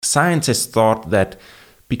scientists thought that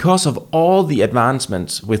because of all the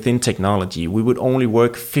advancements within technology, we would only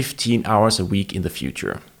work 15 hours a week in the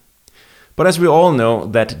future. But as we all know,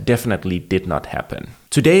 that definitely did not happen.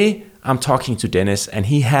 Today, I'm talking to Dennis, and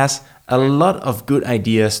he has a lot of good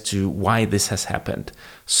ideas to why this has happened.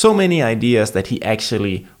 So many ideas that he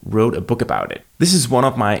actually wrote a book about it. This is one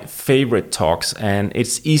of my favorite talks, and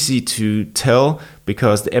it's easy to tell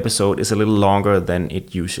because the episode is a little longer than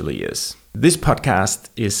it usually is. This podcast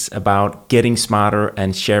is about getting smarter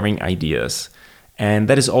and sharing ideas. And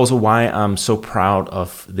that is also why I'm so proud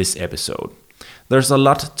of this episode. There's a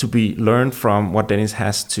lot to be learned from what Dennis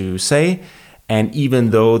has to say. And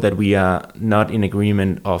even though that we are not in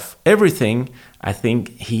agreement of everything, I think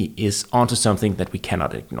he is onto something that we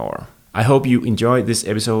cannot ignore. I hope you enjoy this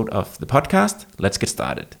episode of the podcast. Let's get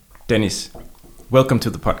started. Dennis, welcome to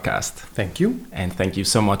the podcast. Thank you. And thank you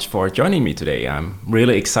so much for joining me today. I'm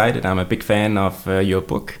really excited. I'm a big fan of your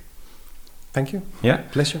book. Thank you. Yeah.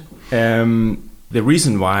 Pleasure. The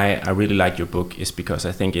reason why I really like your book is because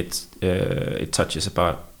I think it touches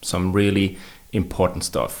about some really important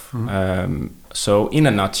stuff. Mm-hmm. So in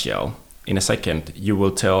a nutshell, in a second, you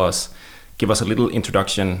will give us a little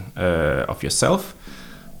introduction of yourself.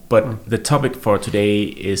 But the topic for today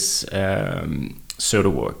is pseudo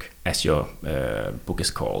work, as your book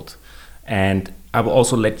is called. And I will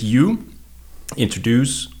also let you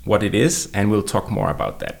introduce what it is, and we'll talk more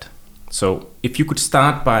about that. So if you could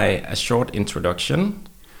start by a short introduction.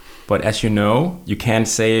 But as you know, you can't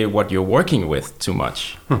say what you're working with too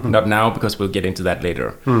much. Not now, because we'll get into that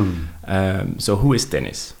later. So who is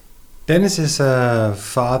Dennis? Dennis is a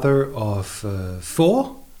father of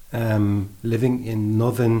 4, living in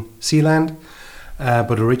Northern Zealand,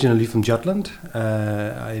 but originally from Jutland.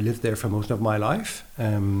 I lived there for most of my life.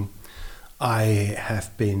 I'm a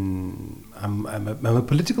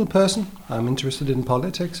political person. I'm interested in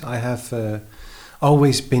politics. I have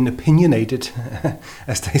always been opinionated,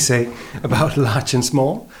 as they say, about large and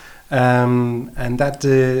small, and that.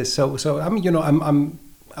 So I mean, I'm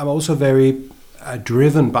also very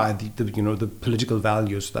driven by the political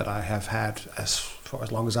values that I have had for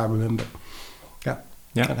as long as I remember. Yeah.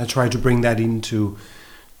 And I try to bring that into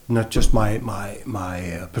not just my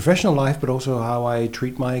professional life, but also how I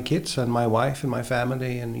treat my kids and my wife and my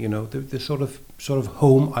family, and the sort of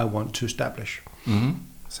home I want to establish. Mm-hmm.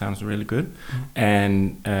 Sounds really good.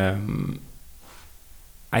 And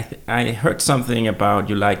I heard something about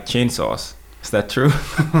you like chainsaws. Is that true?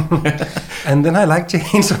 And then I like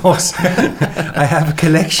chainsaws. I have a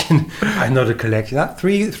collection. Not a collection.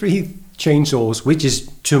 Three chainsaws, which is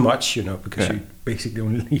too much, because you basically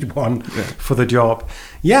only need one for the job.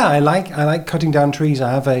 Yeah, I like cutting down trees.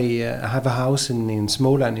 I have a house in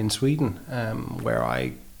Småland in Sweden,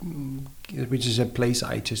 which is a place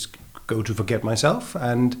I just go to forget myself,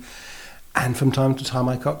 and from time to time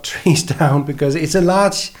I cut trees down because it's a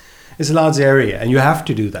large area, and you have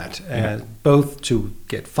to do that, both to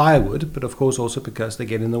get firewood, but of course also because they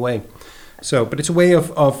get in the way. So, but it's a way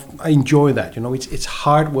of I enjoy that. It's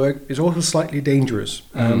hard work. It's also slightly dangerous,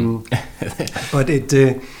 but it.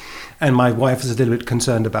 And my wife is a little bit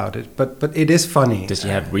concerned about it, but it is funny. Does she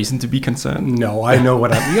have reason to be concerned? No, I know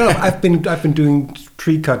what I'm. I've been doing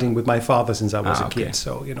tree cutting with my father since I was a kid.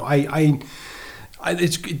 So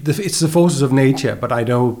it's the forces of nature, but I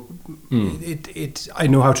know I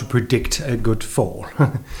know how to predict a good fall.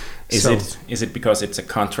 Is it because it's a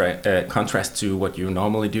contrast to what you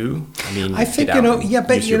normally do? I mean, I think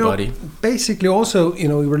basically also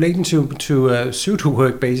relating to pseudo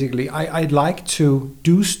work. Basically, I'd like to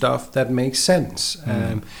do stuff that makes sense.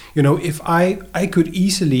 If I could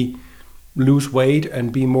easily lose weight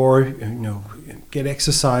and be more, get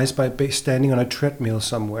exercise by standing on a treadmill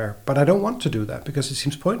somewhere, but I don't want to do that because it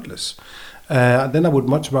seems pointless. Then I would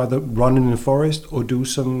much rather run in the forest or do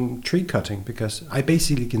some tree cutting because I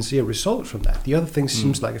basically can see a result from that. The other thing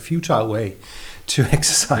seems like a futile way to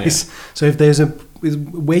exercise. Yeah. So if there's a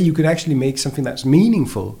way you could actually make something that's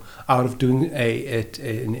meaningful out of doing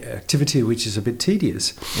an activity which is a bit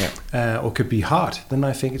tedious or could be hard, then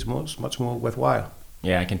I think it's much more worthwhile.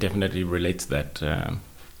 Yeah, I can definitely relate to that.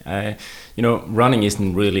 Running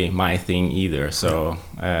isn't really my thing either. So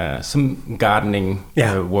some gardening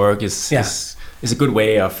work is a good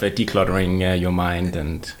way of decluttering your mind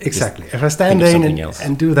and exactly. If I stand in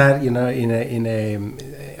and do that,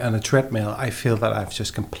 on a treadmill, I feel that I've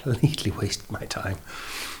just completely wasted my time.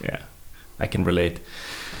 Yeah, I can relate.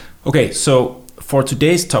 Okay, so for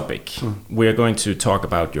today's topic, we're going to talk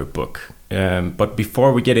about your book. But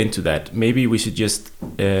before we get into that, maybe we should just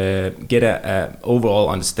get a overall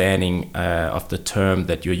understanding of the term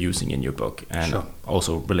that you're using in your book, and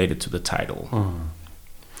also related to the title.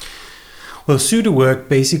 Well, pseudo work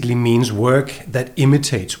basically means work that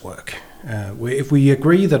imitates work. If we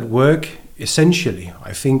agree that work essentially,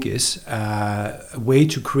 I think, is a way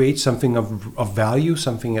to create something of value,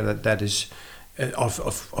 something that is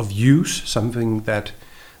of use, something that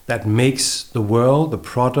makes the world, the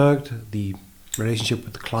product, the relationship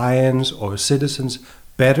with the clients or citizens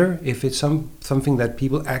better, if it's something that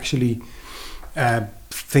people actually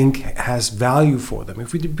think has value for them.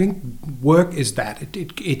 If we think work is that,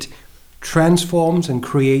 it transforms and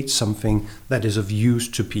creates something that is of use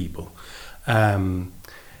to people. And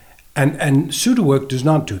pseudo work does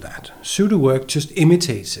not do that. Pseudo work just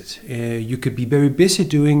imitates it. You could be very busy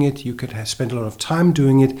doing it, you could have spent a lot of time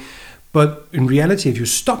doing it, but in reality, if you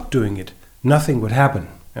stop doing it, nothing would happen.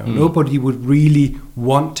 Nobody would really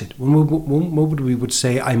want it. Nobody would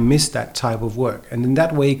say, I miss that type of work. And in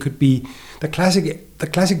that way, it could be the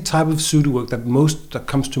classic type of pseudo work that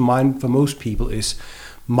comes to mind for most people is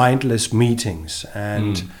mindless meetings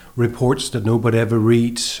and reports that nobody ever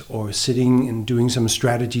reads, or sitting and doing some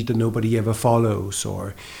strategy that nobody ever follows,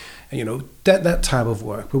 or that type of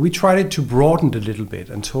work. But we tried to broaden it a little bit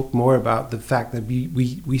and talk more about the fact that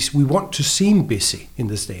we want to seem busy in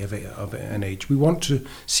this day of an age. We want to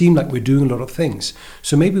seem like we're doing a lot of things.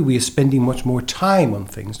 So maybe we are spending much more time on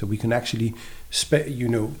things that we can actually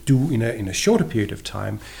do in a shorter period of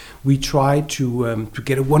time. We try to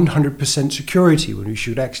get a 100% security when we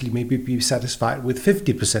should actually maybe be satisfied with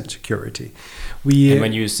 50% security. And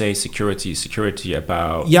when you say security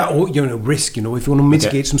about or risk. If you want to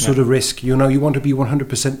mitigate some sort of risk, you want to be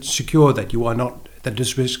 100% secure that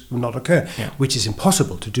this risk will not occur, which is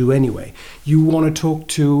impossible to do anyway. You want to talk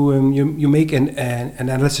to, you make an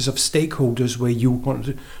analysis of stakeholders where you want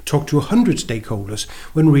to talk to 100 stakeholders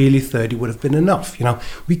when really 30 would have been enough.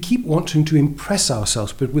 We keep wanting to impress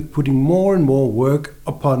ourselves, but with putting more and more work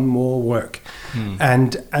upon more work.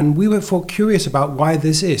 And we were curious about why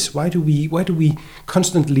this is. Why do we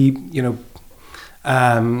constantly,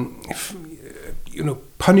 not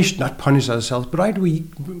punish ourselves, but why do we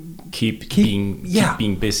keep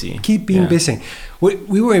being busy? Keep being busy.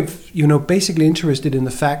 We were, basically interested in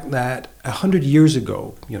the fact that 100 years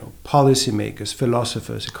ago, policymakers,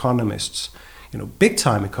 philosophers, economists, big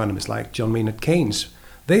time economists like John Maynard Keynes,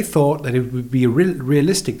 they thought that it would be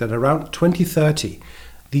realistic that around 2030,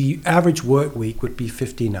 the average work week would be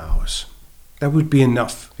 15 hours. That would be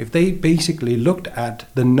enough. If they basically looked at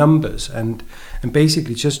the numbers and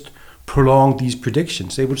basically just prolong these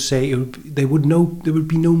predictions, they would say there would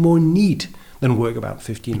be no more need than work about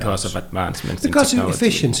 15 because hours. Of advancements because in of technology.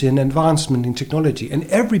 efficiency and advancement in technology. And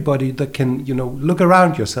everybody that can, look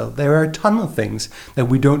around yourself, there are a ton of things that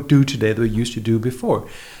we don't do today that we used to do before.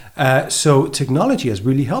 So technology has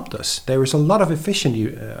really helped us. There is a lot of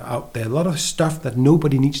efficiency out there, a lot of stuff that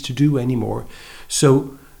nobody needs to do anymore.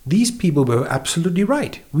 So these people were absolutely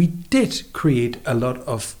right. We did create a lot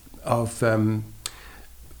of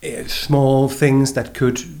small things that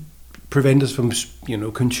could prevent us from,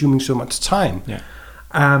 consuming so much time. Yeah.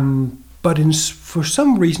 But for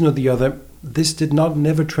some reason or the other, this did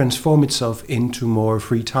never transform itself into more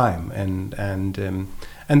free time, and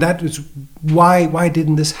that is why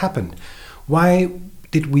didn't this happen? Why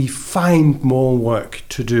did we find more work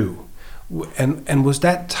to do? And was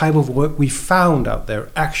that type of work we found out there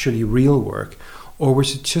actually real work, or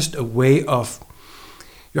was it just a way of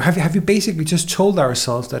have you basically just told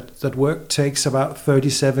ourselves that work takes about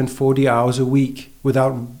 37, 40 hours a week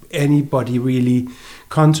without anybody really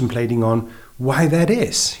contemplating on why that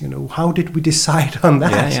is? How did we decide on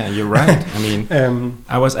that? Yeah, you're right. I mean,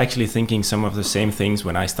 I was actually thinking some of the same things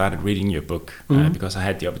when I started reading your book, because I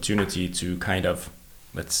had the opportunity to kind of,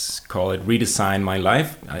 let's call it, redesign my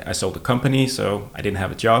life. I sold a company, so I didn't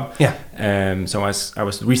have a job. Yeah. So I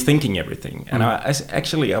was rethinking everything, and I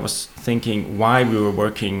was thinking why we were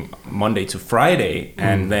working Monday to Friday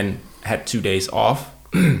and then had 2 days off.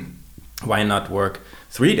 Why not work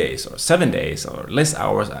 3 days or 7 days or less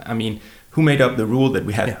hours? I mean, who made up the rule that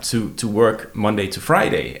we had to work Monday to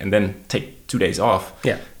Friday and then take 2 days off?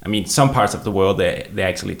 Yeah. I mean, some parts of the world, they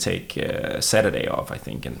actually take Saturday off, I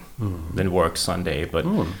think, and then work Sunday. But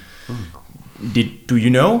do you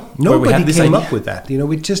know? Nobody came up with that.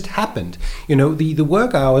 It just happened. The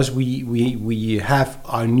work hours we have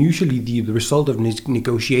are usually the result of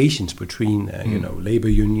negotiations between labor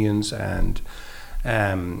unions and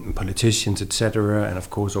politicians, etc., and of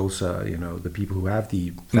course also the people who have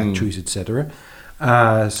the factories, etc.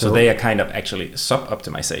 So they are kind of actually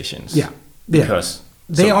sub-optimizations. Yeah. Because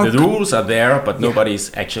the rules are there, but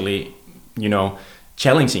nobody's actually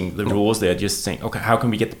challenging the rules. They're just saying, okay, how can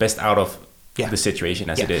we get the best out of the situation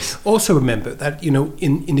as it is. Also remember that,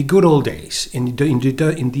 in the good old days, in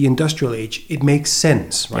the industrial age, it makes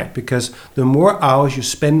sense, right? Yeah. Because the more hours you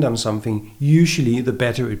spend on something, usually the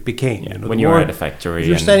better it became. Yeah. When you're at a factory. If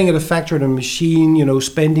you're standing at a factory on a machine,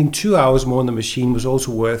 spending 2 hours more on the machine was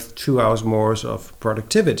also worth 2 hours more of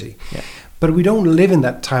productivity. Yeah. But we don't live in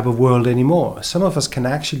that type of world anymore. Some of us can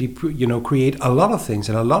actually, create a lot of things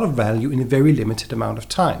and a lot of value in a very limited amount of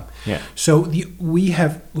time. Yeah. So we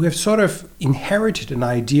have sort of inherited an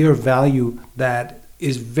idea of value that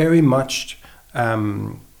is very much,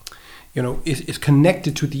 is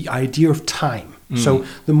connected to the idea of time. So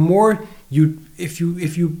the more if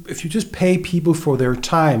you just pay people for their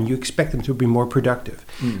time, you expect them to be more productive.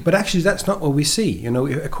 But actually, that's not what we see.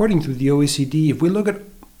 According to the OECD, if we look at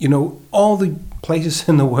all the places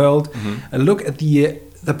in the world and look at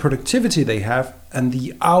the productivity they have and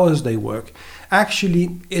the hours they work,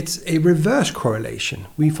 actually it's a reverse correlation.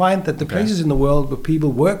 We find that the places in the world where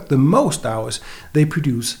people work the most hours, they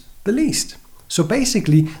produce the least. So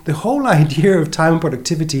basically, the whole idea of time and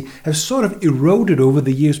productivity has sort of eroded over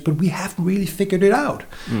the years, but we haven't really figured it out.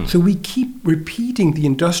 So we keep repeating the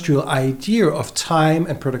industrial idea of time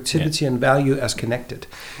and productivity and value as connected.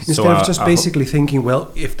 Instead of just basically thinking, well,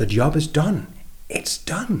 if the job is done, it's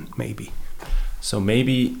done, maybe. So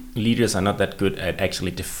maybe leaders are not that good at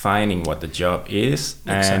actually defining what the job is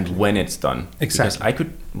and when it's done. Exactly. Because I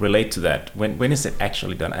could relate to that. When is it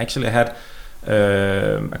actually done? Actually, I had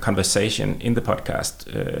a conversation in the podcast.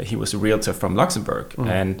 He was a realtor from Luxembourg,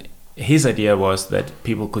 and his idea was that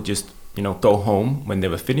people could just go home when they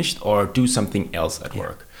were finished or do something else at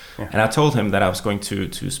work. And I told him that I was going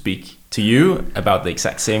to speak to you about the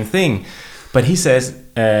exact same thing, but he says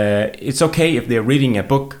it's okay if they're reading a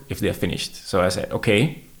book if they're finished. So I said,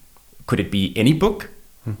 okay, could it be any book?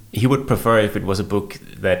 He would prefer if it was a book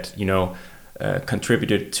that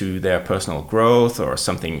contributed to their personal growth or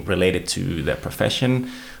something related to their profession.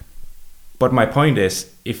 But my point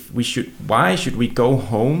is, why should we go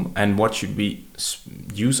home, and what should we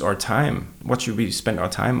use our time? What should we spend our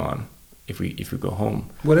time on if we go home?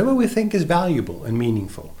 Whatever we think is valuable and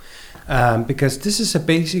meaningful, because this is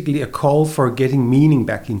basically a call for getting meaning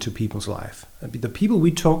back into people's life. The people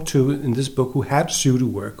we talked to in this book who had pseudo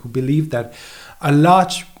work, who believed that a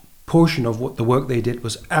large portion of what the work they did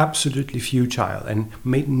was absolutely futile and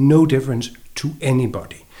made no difference to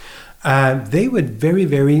anybody. They were very,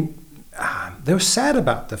 very, they were sad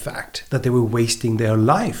about the fact that they were wasting their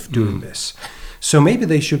life doing this. So maybe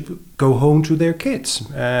they should go home to their kids,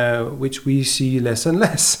 which we see less and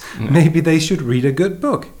less. Maybe they should read a good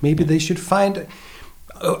book. Maybe they should find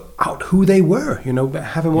out who they were,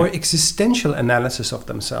 have a more existential analysis of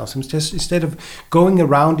themselves. Instead of going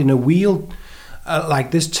around in a wheel like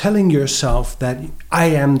this, telling yourself that I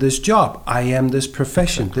am this job, I am this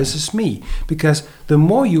profession, this is me. Because the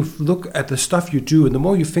more you look at the stuff you do and the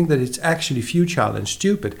more you think that it's actually futile and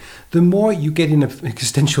stupid, the more you get in an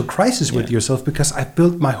existential crisis with yourself, because I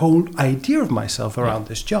built my whole idea of myself around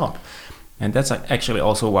this job. And that's actually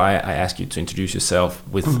also why I asked you to introduce yourself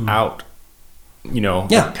without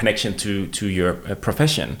connection to your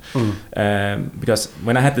profession. Because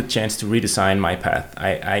when I had the chance to redesign my path,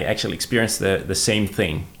 I actually experienced the same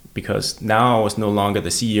thing, because now I was no longer the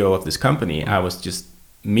CEO of this company. I was just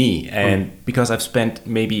me. And because I've spent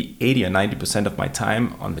maybe 80 or 90% of my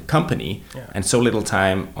time on the company and so little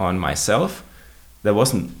time on myself, there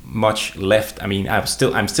wasn't much left. I mean, I'm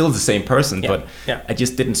still the same person, but I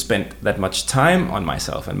just didn't spend that much time on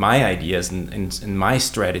myself and my ideas and my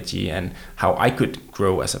strategy and how I could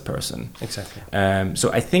grow as a person. Exactly.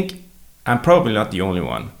 So I think I'm probably not the only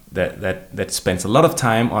one that spends a lot of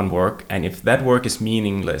time on work, and if that work is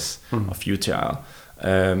meaningless or futile,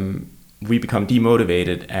 we become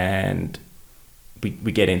demotivated and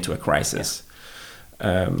we get into a crisis.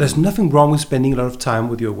 There's nothing wrong with spending a lot of time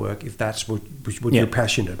with your work if that's what you're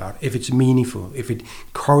passionate about, if it's meaningful, if it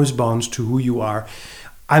corresponds to who you are.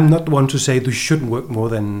 I'm not the one to say you shouldn't work more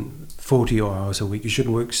than 40 hours a week, you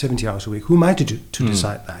shouldn't work 70 hours a week. Who am I to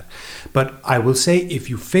decide that? But I will say, if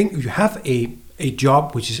you have a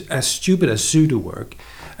job which is as stupid as pseudo work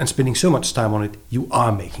and spending so much time on it, you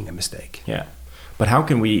are making a mistake. Yeah. But how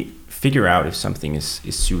can we figure out if something is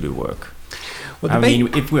pseudo work? Well,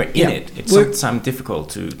 if we're in it, it's sometimes difficult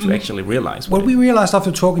to actually realize. What we realized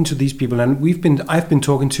after talking to these people, and I've been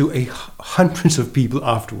talking to hundreds of people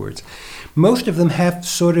afterwards, most of them have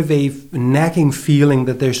sort of a nagging feeling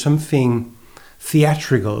that there's something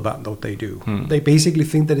theatrical about what they do. They basically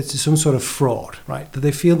think that it's some sort of fraud, right? That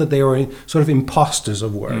they feel that they are sort of imposters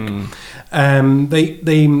of work.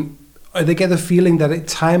 They they get the feeling that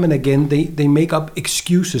time and again they make up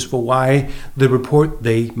excuses for why the report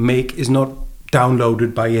they make is not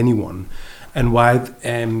downloaded by anyone, and why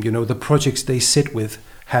the projects they sit with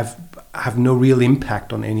have no real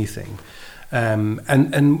impact on anything.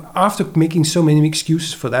 And after making so many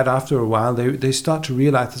excuses for that, after a while they start to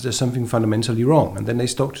realize that there's something fundamentally wrong, and then they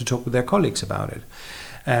start to talk with their colleagues about it.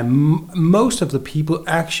 Most of the people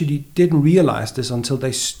actually didn't realize this until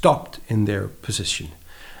they stopped in their position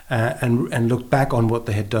and looked back on what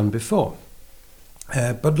they had done before.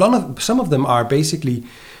 But some of them are basically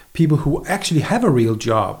people who actually have a real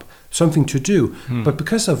job, something to do, but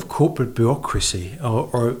because of corporate bureaucracy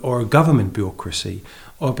or government bureaucracy,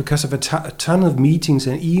 or because of a ton of meetings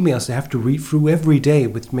and emails they have to read through every day,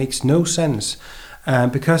 which makes no sense,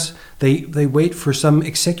 because they wait for some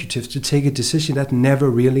executives to take a decision that never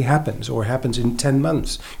really happens or happens in 10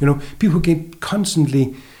 months. People who get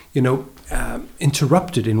constantly,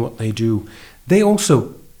 interrupted in what they do. They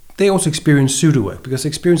also experience pseudo work, because they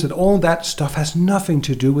experience that all that stuff has nothing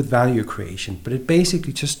to do with value creation, but it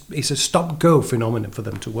basically just is a stop-go phenomenon for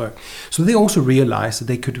them to work. So they also realize that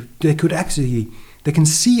they can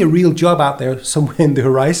see a real job out there somewhere in the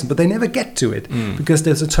horizon, but they never get to it because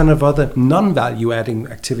there's a ton of other non-value adding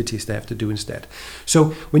activities they have to do instead.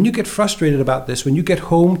 So when you get frustrated about this, when you get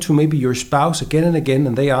home to maybe your spouse again and again,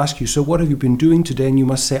 and they ask you, so what have you been doing today? And you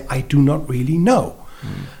must say, I do not really know.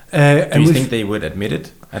 Do you think they would admit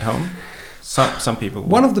it at home? Some people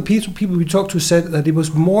would. One of the people we talked to said that it was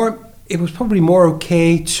probably more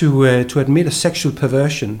okay to admit a sexual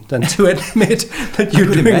perversion than to admit that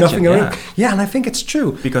you're doing nothing wrong. Yeah, and I think it's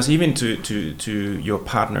true. Because even to your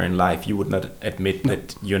partner in life, you would not admit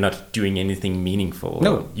that you're not doing anything meaningful.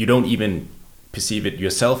 No. You don't even perceive it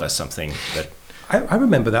yourself as something that... I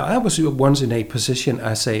remember that. I was once in a position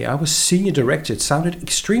as I was senior director. It sounded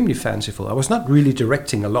extremely fanciful. I was not really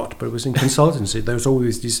directing a lot, but it was in consultancy. There was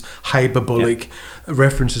always these hyperbolic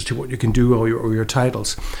references to what you can do or your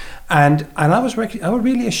titles. And I was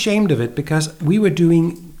really ashamed of it, because we were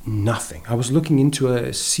doing nothing. I was looking into a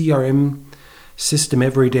CRM system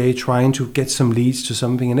every day, trying to get some leads to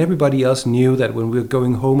something, and everybody else knew that when we were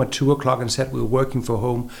going home at 2:00 and said we were working from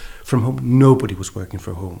home, nobody was working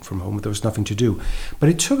from home. There was nothing to do. But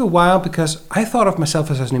it took a while, because I thought of myself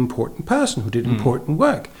as an important person who did important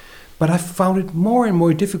work. But I found it more and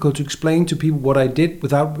more difficult to explain to people what I did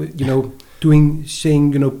without,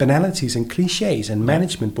 saying banalities and cliches and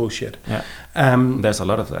management bullshit. Yeah. There's a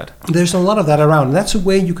lot of that. There's a lot of that around. And that's a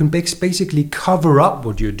way you can basically cover up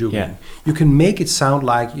what you're doing. Yeah. You can make it sound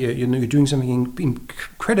like you're doing something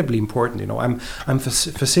incredibly important. I'm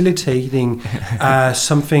facilitating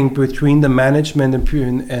something between the management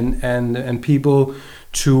and people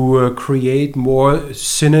to create more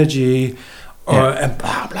synergy. And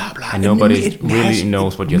blah blah blah. And nobody really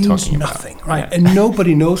knows what you're talking about. Nothing, right? Yeah. And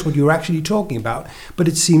nobody knows what you're actually talking about. But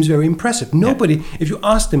it seems very impressive. Nobody, if you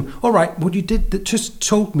ask them, all right, what you did that just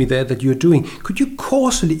told me there that you're doing, could you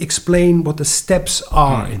causally explain what the steps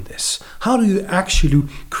are in this? How do you actually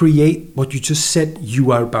create what you just said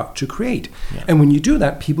you are about to create? Yeah. And when you do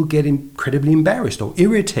that, people get incredibly embarrassed or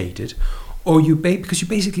irritated, or because you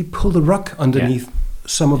basically pull the rug underneath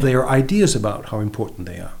some of their ideas about how important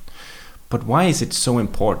they are. But why is it so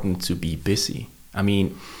important to be busy? I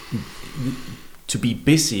mean, to be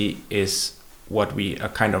busy is what we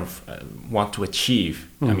kind of want to achieve.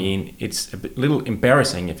 I mean, it's a little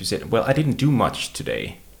embarrassing if you say, well, I didn't do much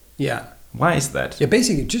today. Yeah. Why is that? Yeah,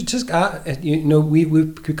 basically,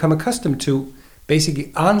 we've become accustomed to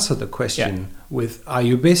basically answer the question with, are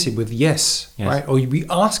you busy? With yes, right? Or we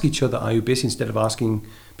ask each other, are you busy? Instead of asking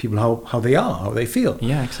people how they are, how they feel.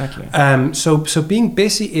 Yeah, exactly. So being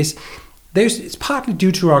busy it's partly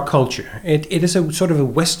due to our culture. It is a sort of a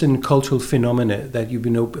Western cultural phenomena that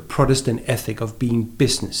Protestant ethic of being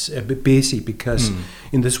busy, because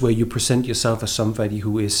in this way you present yourself as somebody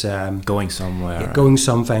who is going somewhere,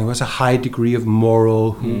 who has a high degree of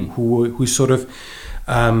moral, who sort of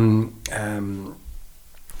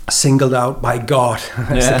singled out by God,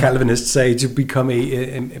 as the Calvinists say, to become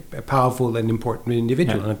a powerful and important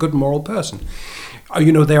individual and a good moral person.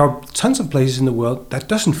 There are tons of places in the world that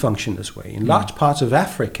doesn't function this way. In large parts of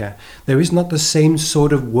Africa, there is not the same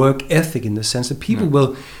sort of work ethic, in the sense that people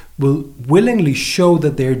will willingly show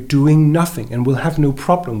that they're doing nothing and will have no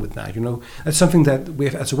problem with that. That's something that we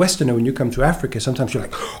have, as a Westerner, when you come to Africa, sometimes you're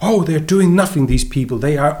like, oh, they're doing nothing, these people.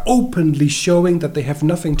 They are openly showing that they have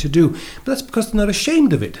nothing to do. But that's because they're not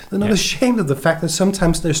ashamed of it. They're not ashamed of the fact that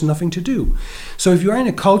sometimes there's nothing to do. So if you're in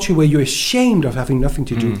a culture where you're ashamed of having nothing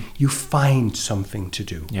to do, you find something to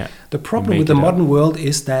do. Yeah. The problem with the modern world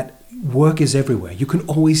is that work is everywhere. You can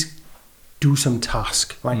always do some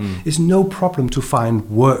task, right? It's no problem to find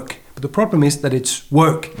work. But the problem is that it's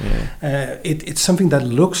work. It's something that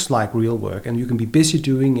looks like real work, and you can be busy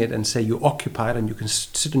doing it and say you're occupied and you can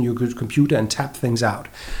sit on your computer and tap things out.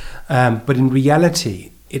 But in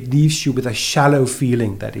reality, it leaves you with a shallow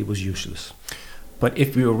feeling that it was useless. But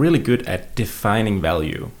if we were really good at defining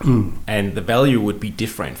value, and the value would be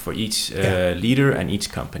different for each leader and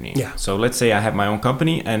each company. Yeah. So let's say I have my own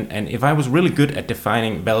company, and if I was really good at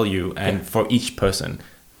defining value and for each person,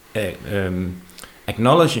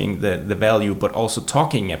 acknowledging the value, but also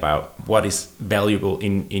talking about what is valuable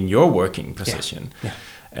in your working position.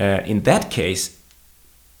 In that case,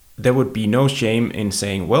 there would be no shame in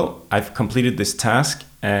saying, well, I've completed this task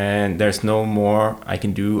and there's no more I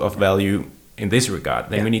can do of value in this regard.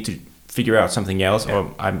 Then we need to figure out something else,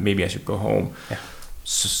 or maybe I should go home.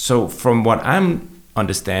 So from what I'm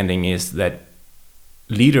understanding is that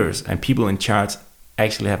leaders and people in charge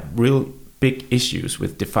actually have real big issues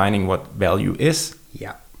with defining what value is.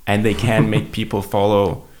 And they can make people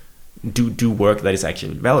do work that is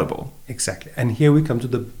actually valuable. Exactly. And here we come to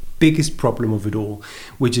the biggest problem of it all,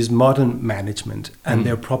 which is modern management and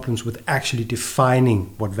their problems with actually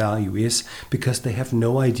defining what value is, because they have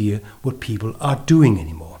no idea what people are doing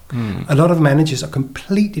anymore. A lot of managers are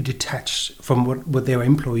completely detached from what their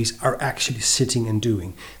employees are actually sitting and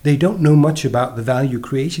doing. They don't know much about the value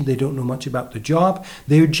creation. They don't know much about the job.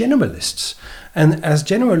 They're generalists. And as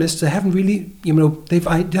generalists, they haven't really, they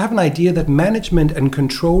have an idea that management and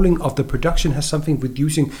controlling of the production has something with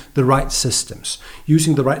using the right systems,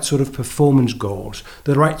 using the right sort of performance goals,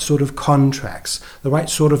 the right sort of contracts, the right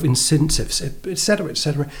sort of incentives, etc.,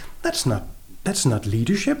 etc. That's not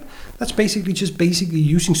leadership. That's basically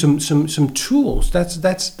using some tools.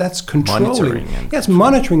 That's controlling. It's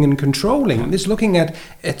monitoring and controlling. It's looking at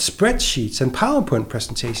spreadsheets and PowerPoint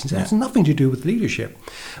presentations. It has nothing to do with leadership.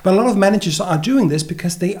 But a lot of managers are doing this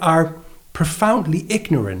because they are profoundly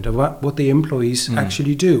ignorant of what the employees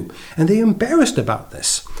actually do. And they're embarrassed about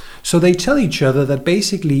this. So they tell each other that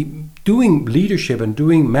basically doing leadership and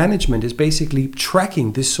doing management is basically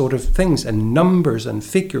tracking this sort of things and numbers and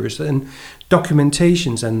figures and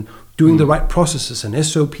documentations and doing the right processes and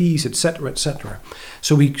SOPs, etc., etc.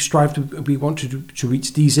 So we want to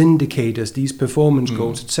reach these indicators, these performance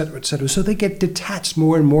goals, etc., etc. So they get detached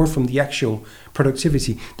more and more from the actual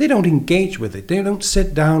productivity. They don't engage with it. They don't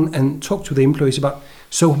sit down and talk to the employees about,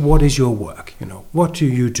 so what is your work? What do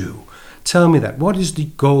you do? Tell me that. What is the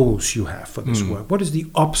goals you have for this work? What is the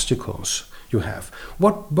obstacles you have?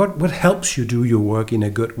 What helps you do your work in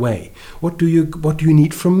a good way? What do you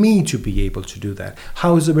need from me to be able to do that?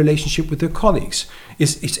 How is the relationship with your colleagues?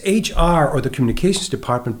 Is HR or the communications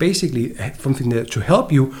department basically something to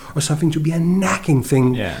help you, or something to be a nagging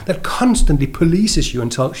thing that constantly polices you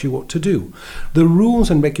and tells you what to do? The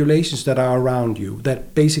rules and regulations that are around you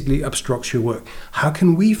that basically obstruct your work. How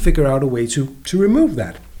can we figure out a way to remove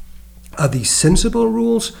that? Are these sensible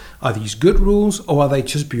rules? Are these good rules? Or are they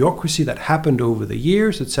just bureaucracy that happened over the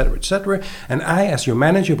years, etc., etc.? And I, as your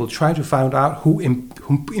manager, will try to find out who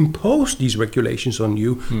imposed these regulations on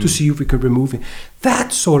you to see if we can remove it.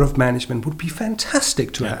 That sort of management would be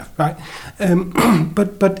fantastic to have, right?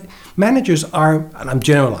 But managers are, and I'm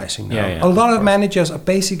generalizing now, a lot of managers are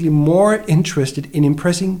basically more interested in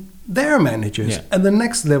impressing their managers and the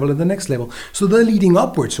next level and the next level. So they're leading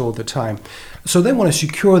upwards all the time. So they want to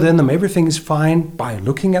secure them everything is fine by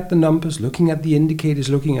looking at the numbers, looking at the indicators,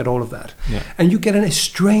 looking at all of that. And you get an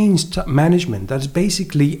estranged management that is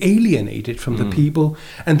basically alienated from the people,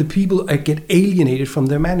 and the people get alienated from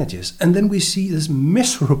their managers. And then we see this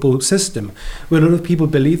miserable system where a lot of people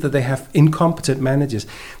believe that they have incompetent managers.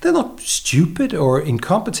 They're not stupid or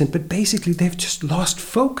incompetent, but basically they've just lost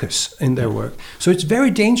focus in their work. So it's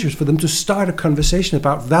very dangerous for them to start a conversation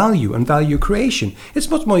about value and value creation. It's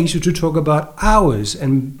much more easy to talk about hours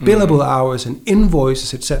and billable hours and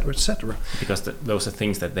invoices, etc., etc. Because those are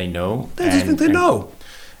things that they know. They know.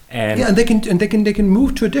 And they can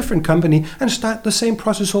move to a different company and start the same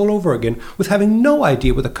process all over again with having no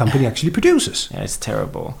idea what the company actually produces. Yeah, it's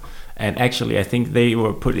terrible. And actually, I think they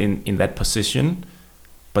were put in that position,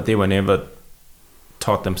 but they were never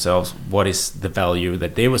taught themselves what is the value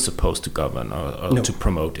that they were supposed to govern or to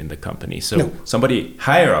promote in the company. So somebody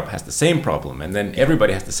higher up has the same problem, and then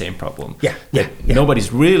everybody has the same problem.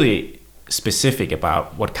 Nobody's really specific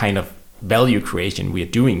about what kind of value creation we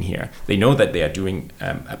are doing here. They know that they are doing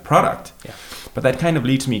a product. But that kind of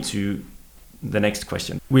leads me to the next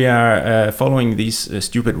question. We are following these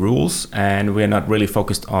stupid rules, and we're not really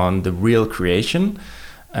focused on the real creation.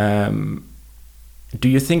 Do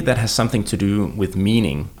you think that has something to do with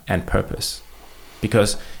meaning and purpose?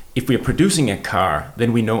 Because if we're producing a car,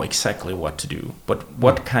 then we know exactly what to do. But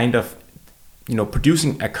what kind of,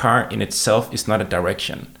 producing a car in itself is not a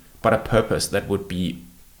direction, but a purpose that would be,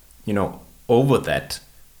 over that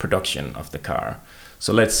production of the car.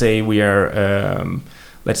 So let's say we're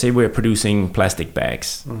producing plastic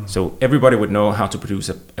bags. So everybody would know how to produce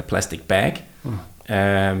a plastic bag,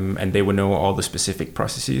 and they would know all the specific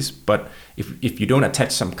processes. But if you don't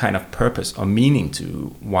attach some kind of purpose or meaning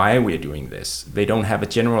to why we're doing this, they don't have a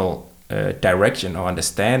general direction or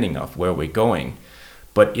understanding of where we're going.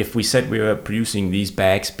 But if we said we were producing these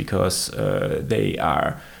bags because they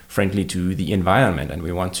are friendly to the environment and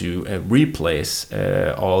we want to replace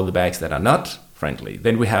all the bags that are not friendly,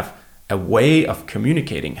 then we have a way of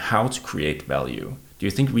communicating how to create value. Do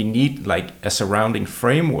you think we need like a surrounding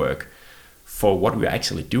framework for what we're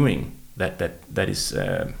actually doing that is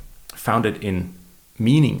founded in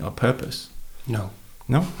meaning or purpose? No.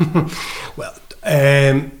 Well,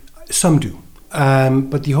 some do.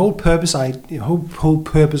 But the whole purpose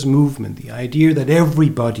movement, the idea that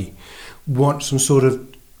everybody wants some sort of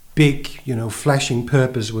big, flashing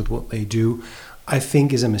purpose with what they do, I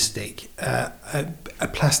think is a mistake. A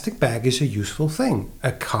plastic bag is a useful thing.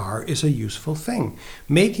 A car is a useful thing.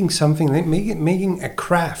 Making something, making a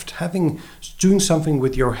craft, doing something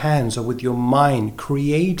with your hands or with your mind,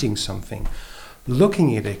 creating something,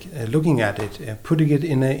 looking at it, putting it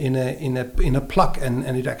in a plug,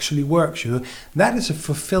 and it actually works. That is a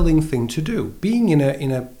fulfilling thing to do. Being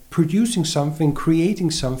in a producing something,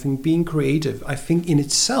 creating something, being creative, I think in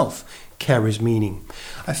itself carries meaning.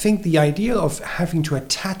 I think the idea of having to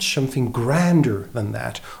attach something grander than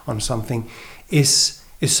that on something is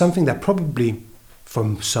something that probably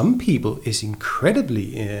for some people is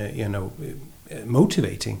incredibly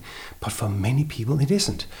motivating, but for many people it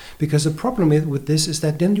isn't. Because the problem with this is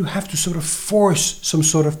that then you have to sort of force some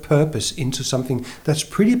sort of purpose into something that's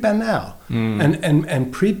pretty banal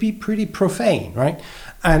and pretty profane, right?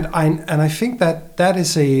 And I think that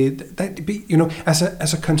is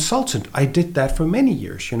as a consultant, I did that for many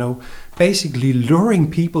years, basically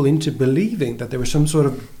luring people into believing that there was some sort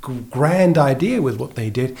of grand idea with what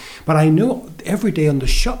they did. But I know every day on the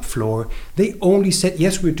shop floor, they only said,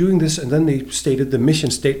 yes, we're doing this. And then they stated the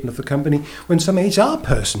mission statement of the company when some HR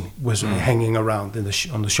person was hanging around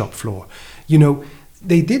on the shop floor.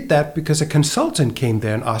 They did that because a consultant came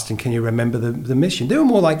there and asked them, can you remember the mission? They were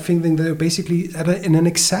more like thinking they were basically in an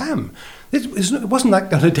exam. It wasn't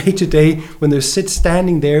like on a day-to-day when they're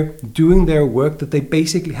standing there doing their work that they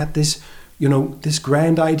basically had this, this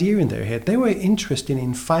grand idea in their head. They were interested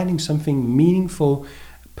in finding something meaningful,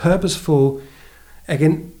 purposeful,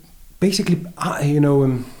 again, basically,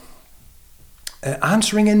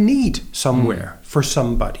 answering a need somewhere for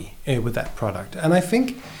somebody with that product. And I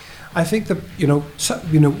think that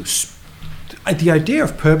the idea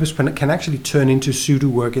of purpose can actually turn into pseudo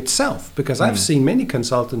work itself, because I've seen many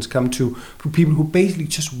consultants come to people who basically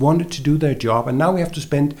just wanted to do their job, and now we have to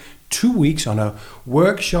spend 2 weeks on a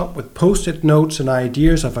workshop with post-it notes and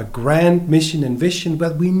ideas of a grand mission and vision,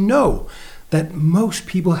 but we know that most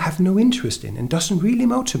people have no interest in and doesn't really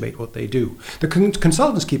motivate what they do. The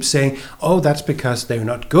consultants keep saying, oh, that's because they're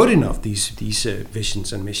not good enough, these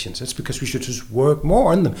visions and missions. That's because we should just work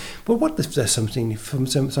more on them. But what if there's something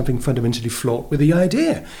fundamentally flawed with the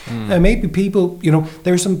idea? Maybe people,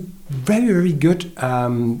 there are some very, very good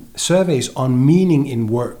surveys on meaning in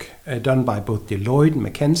work done by both Deloitte and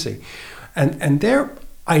McKinsey. And their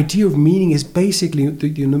idea of meaning is basically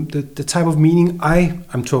the type of meaning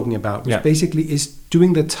I'm talking about, which basically is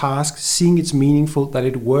doing the task, seeing it's meaningful, that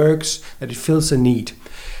it works, that it fills a need.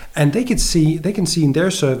 And they can see in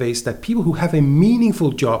their surveys that people who have a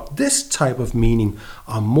meaningful job, this type of meaning,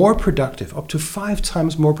 are more productive, up to 5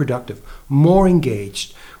 times more productive, more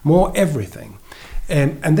engaged, more everything.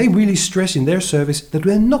 And they really stress in their surveys that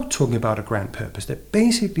we're not talking about a grand purpose. They're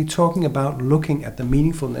basically talking about looking at the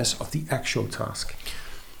meaningfulness of the actual task.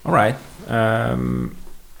 All right.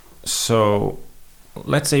 So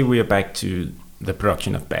let's say we are back to the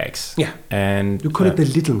production of bags. Yeah. And you call it the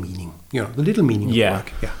little meaning. The little meaning of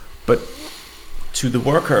work. Yeah. But to the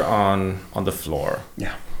worker on the floor.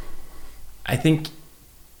 Yeah. I think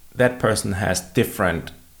that person has different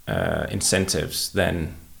incentives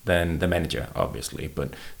than the manager, obviously.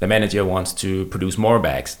 But the manager wants to produce more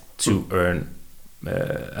bags to earn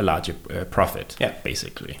a larger profit. Yeah.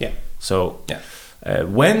 Basically. Yeah. So. Yeah.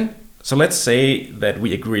 So let's say that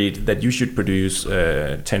we agreed that you should produce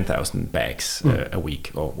 10,000 bags a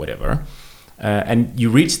week or whatever, and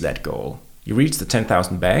you reach that goal. You reach the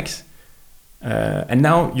 10,000 bags, and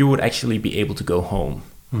now you would actually be able to go home.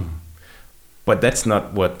 But that's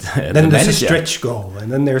not what then there's a stretch goal,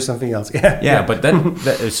 and then there's something else. Yeah. But then,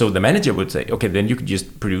 so the manager would say, okay, then you could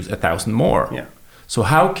just produce 1,000 more. Yeah. So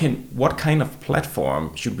what kind of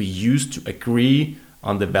platform should we use to agree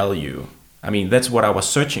on the value? I mean, that's what I was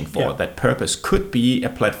searching for. Yeah. That purpose could be a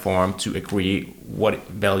platform to agree what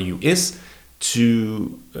value is,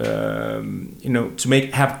 to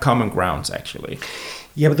have common grounds actually.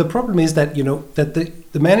 Yeah, but the problem is that that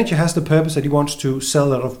the manager has the purpose that he wants to sell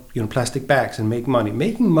a lot of plastic bags and make money.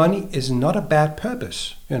 Making money is not a bad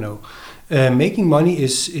purpose. Making money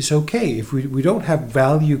is okay if we don't have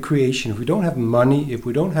value creation, if we don't have money, if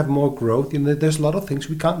we don't have more growth. There's a lot of things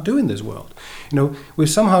we can't do in this world. We've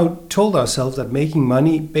somehow told ourselves that making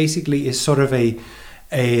money basically is sort of an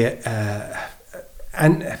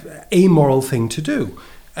amoral thing to do.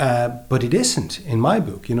 But it isn't in my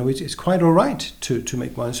book. It's quite all right to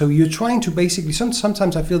make money. So you're trying to basically,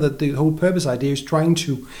 sometimes I feel that the whole purpose idea is trying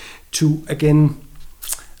to again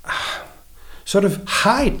sort of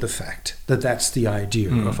hide the fact that that's the idea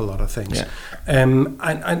of a lot of things. Yeah. And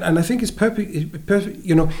I think it's perfect.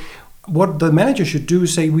 What the manager should do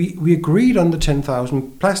is say, we agreed on the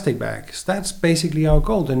 10,000 plastic bags. That's basically our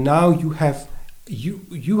goal. And now you have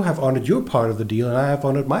honored your part of the deal, and I have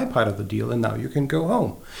honored my part of the deal, and now you can go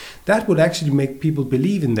home. That would actually make people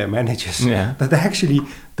believe in their managers. Yeah. That actually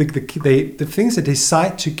the things that they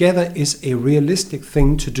decide together is a realistic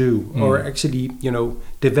thing to do, or actually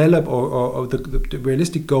develop, or the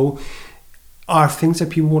realistic goal are things that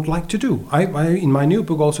people would like to do. I in my new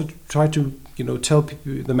book also try to tell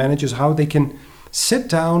people, the managers, how they can sit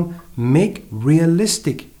down, make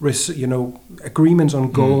realistic, agreements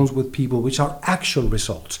on goals with people, which are actual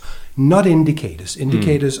results, not indicators.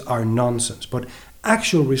 Indicators are nonsense, but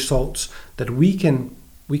actual results that we can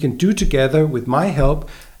do together with my help,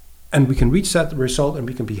 and we can reach that result, and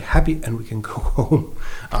we can be happy, and we can go home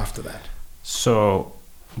after that. So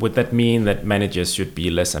would that mean that managers should be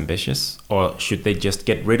less ambitious, or should they just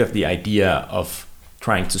get rid of the idea of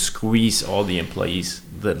trying to squeeze all the employees,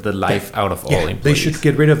 the life out of all employees? They should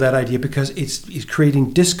get rid of that idea, because it's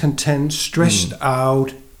creating discontent, stressed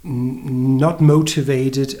out, not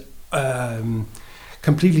motivated,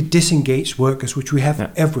 completely disengaged workers, which we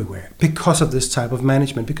have everywhere because of this type of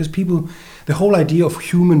management. Because the whole idea of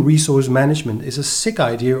human resource management is a sick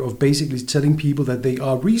idea of basically telling people that they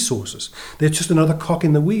are resources. They're just another cog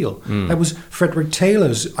in the wheel. That was Frederick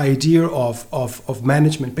Taylor's idea of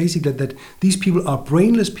management, basically that these people are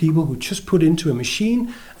brainless people who just put into a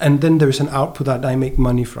machine, and then there is an output that I make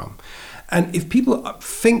money from. And if people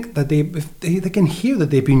think that they can hear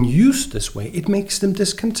that they've been used this way, it makes them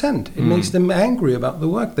discontent. It makes them angry about the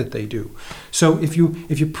work that they do. So if you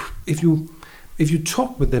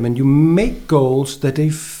talk with them and you make goals that they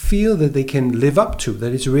feel that they can live up to,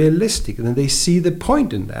 that it's realistic, and then they see the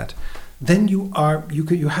point in that, then you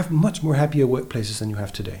have much more happier workplaces than you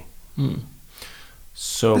have today.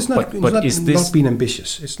 So, it's not being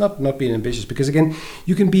ambitious. It's not being ambitious, because again,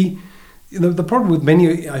 you can be. The problem with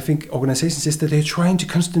many, I think, organizations is that they're trying to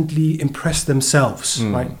constantly impress themselves.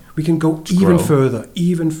 Right? We can go even further,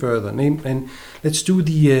 and let's do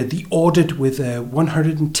the audit with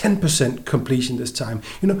 110% completion this time.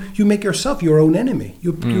 You make yourself your own enemy.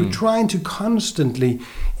 You're trying to constantly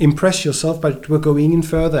impress yourself by going in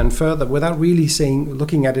further and further without really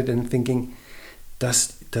looking at it and thinking,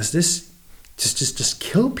 does this just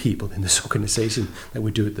kill people in this organization that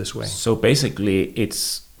we do it this way? So basically,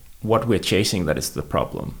 it's what we're chasing that is the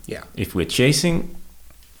problem. Yeah. If we're chasing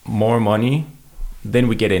more money, then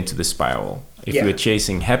we get into the spiral. If we're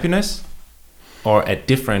chasing happiness or a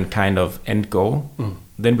different kind of end goal,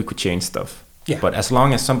 then we could change stuff. Yeah. But as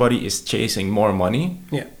long as somebody is chasing more money,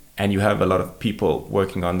 and you have a lot of people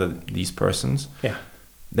working under these persons,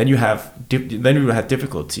 then you have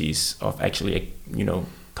difficulties of actually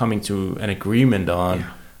coming to an agreement on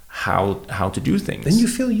how to do things. Then you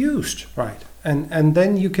feel used, right? And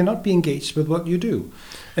then you cannot be engaged with what you do.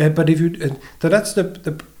 But if you, so that's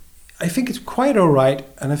I think it's quite all right,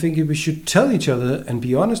 and I think we should tell each other and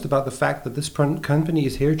be honest about the fact that this company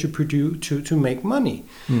is here to produce, to make money,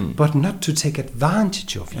 but not to take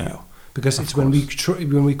advantage of you. Because it's when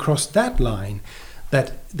we cross that line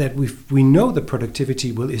that we know the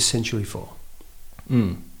productivity will essentially fall.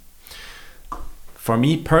 For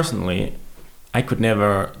me personally, I could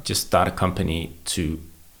never just start a company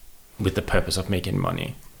with the purpose of making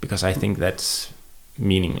money, because I think that's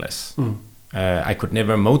meaningless. I could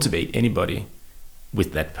never motivate anybody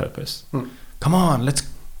with that purpose. Come on, let's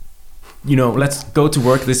go to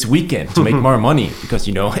work this weekend to make more money, because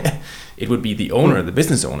it would be the owner, the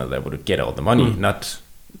business owner, that would get all the money, not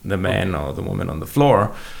the man or the woman on the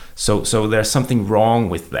floor. So there's something wrong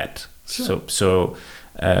with that. Sure. So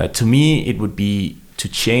to me, it would be to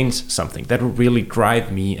change something that would really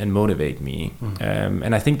drive me and motivate me.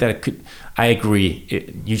 And I think that I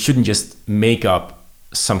agree. You shouldn't just make up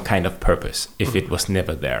some kind of purpose if it was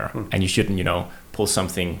never there. And you shouldn't, pull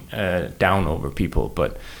something down over people.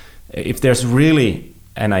 But if there's really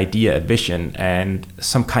an idea, a vision, and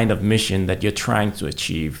some kind of mission that you're trying to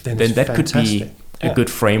achieve, then that fantastic. could be a good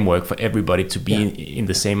framework for everybody to be in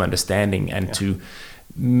the same understanding and to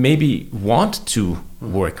maybe want to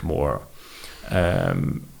work more.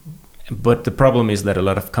 But the problem is that a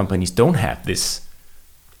lot of companies don't have this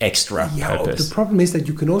extra purpose. The problem is that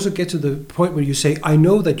you can also get to the point where you say, I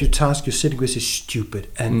know that your task you're sitting with is stupid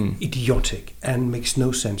and idiotic and makes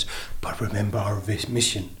no sense, but remember our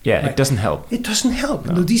mission. Yeah, right? It doesn't help. It doesn't help.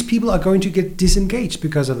 No. These people are going to get disengaged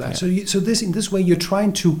because of that. Yeah. So in this way, you're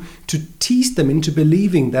trying to tease them into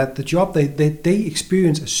believing that the job they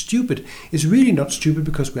experience as stupid is really not stupid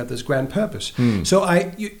because we have this grand purpose. So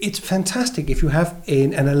it's fantastic if you have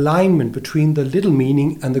an alignment between the little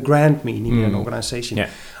meaning and the grand meaning in an organization. Yeah.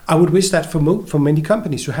 I would wish that for many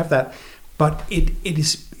companies to have that, but it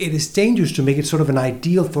is dangerous to make it sort of an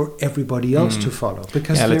ideal for everybody else to follow.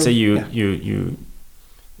 Because let's say you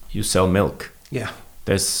sell milk. Yeah.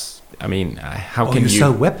 How can you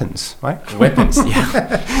sell weapons, right? Weapons,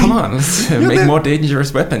 yeah. Come on, let's make more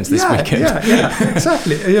dangerous weapons this weekend. Yeah,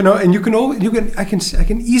 exactly. And I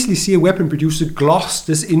can easily see a weapon producer gloss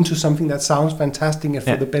this into something that sounds fantastic and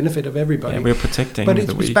for the benefit of everybody. Yeah, we're protecting. But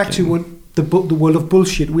it's back to what the world of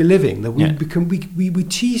bullshit we live in. That we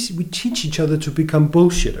teach each other to become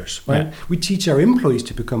bullshitters, right? Yeah. We teach our employees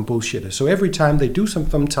to become bullshitters. So every time they do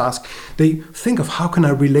some task, they think of how can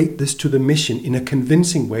I relate this to the mission in a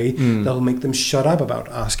convincing way that will make them shut up about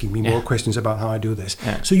asking me more questions about how I do this.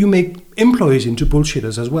 Yeah. So you make employees into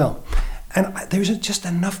bullshitters as well. And there isn't just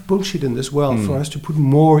enough bullshit in this world for us to put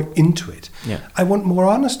more into it. Yeah. I want more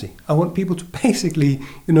honesty. I want people to basically,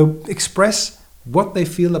 express what they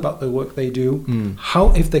feel about the work they do,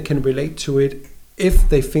 how if they can relate to it, if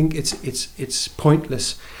they think it's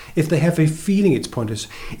pointless, if they have a feeling it's pointless.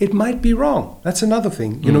 It might be wrong. That's another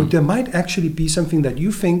thing. There might actually be something that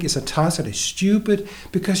you think is a task that is stupid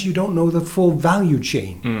because you don't know the full value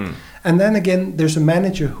chain. And then again, there's a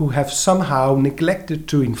manager who have somehow neglected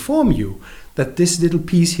to inform you that this little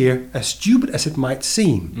piece here, as stupid as it might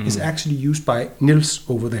seem, is actually used by Nils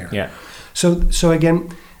over there. Yeah. So again,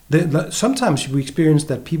 sometimes we experience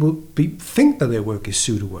that people think that their work is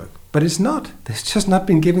pseudo work, but it's not. They've just not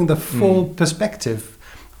been given the full perspective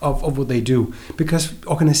of what they do, because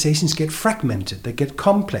organizations get fragmented, they get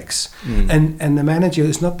complex, and the manager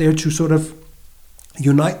is not there to sort of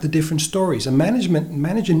unite the different stories. A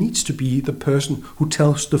manager needs to be the person who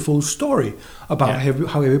tells the full story about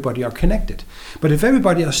how everybody are connected. But if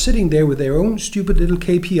everybody are sitting there with their own stupid little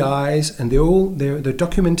KPIs and their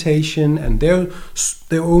documentation and their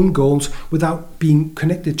own goals without being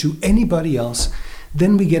connected to anybody else,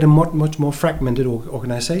 then we get a much more fragmented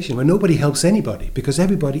organization where nobody helps anybody, because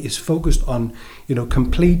everybody is focused on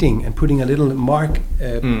completing and putting a little mark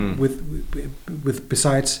with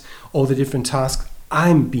besides all the different tasks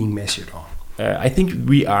I'm being measured on. I think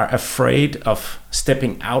we are afraid of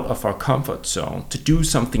stepping out of our comfort zone to do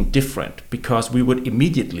something different, because we would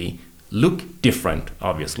immediately look different,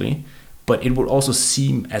 obviously, but it would also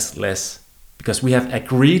seem as less, because we have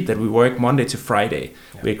agreed that we work Monday to Friday.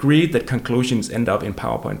 Yeah. We agreed that conclusions end up in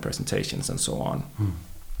PowerPoint presentations and so on.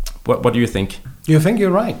 What do you think? You think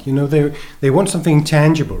you're right. They want something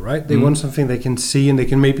tangible, right? They want something they can see and they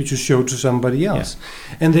can maybe just show to somebody else.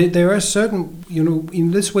 Yeah. And there are certain,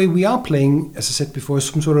 in this way we are playing, as I said before,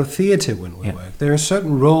 some sort of theater when we work. There are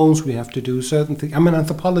certain roles we have to do, certain things. I'm an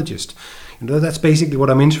anthropologist. That's basically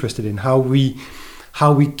what I'm interested in, how we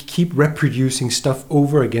keep reproducing stuff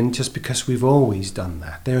over again just because we've always done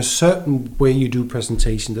that. There's a certain way you do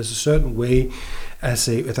presentation. There's a certain way as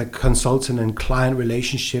a consultant and client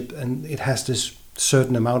relationship, and it has this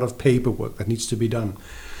certain amount of paperwork that needs to be done.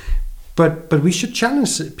 But we should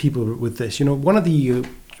challenge people with this. One of the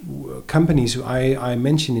companies I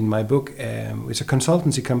mentioned in my book is a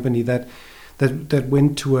consultancy company that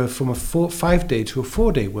went from a 5-day to a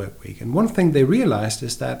 4-day work week. And one thing they realized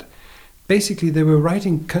is that basically they were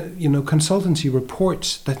writing consultancy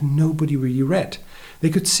reports that nobody really read. They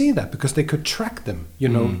could see that because they could track them,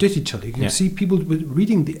 digitally. You can see people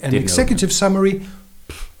reading an executive summary.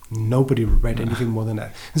 Nobody read anything more than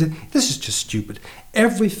that. And said, this is just stupid.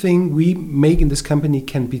 Everything we make in this company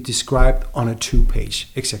can be described on a 2-page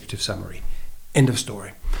executive summary. End of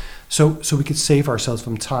story. So we could save ourselves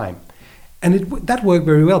from time. And that worked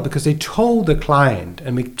very well because they told the client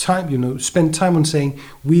and make time, spend time on saying,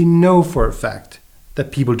 we know for a fact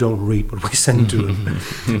that people don't read what we send to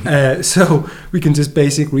them. So we can just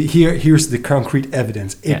basically, here's the concrete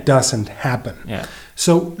evidence. It doesn't happen. Yeah.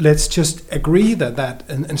 So let's just agree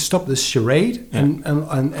and stop this charade,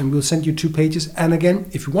 and we'll send you 2 pages. And again,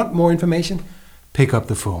 if you want more information, pick up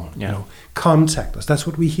the phone. Contact us. That's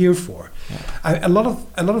what we're here for. A lot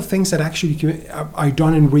of things that actually are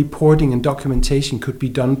done in reporting and documentation could be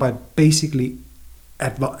done by basically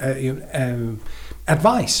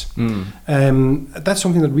advice. That's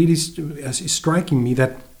something that really is striking me,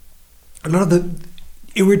 that a lot of the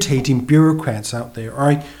irritating bureaucrats out there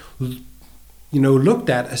are looked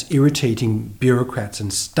at as irritating bureaucrats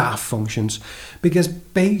and staff functions, because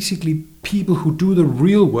basically people who do the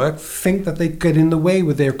real work think that they get in the way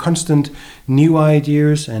with their constant new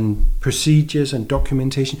ideas and procedures and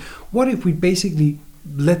documentation. What if we basically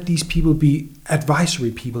let these people be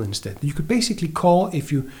advisory people instead? You could basically call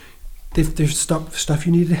if there's stuff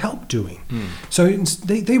you needed help doing. So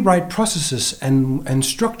they write processes and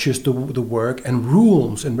structures the work and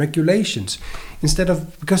rules and regulations,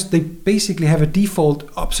 because they basically have a default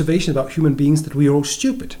observation about human beings that we are all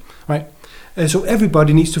stupid, right? So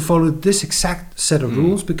everybody needs to follow this exact set of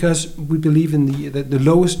rules, because we believe in the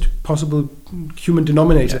lowest possible human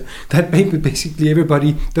denominator. That basically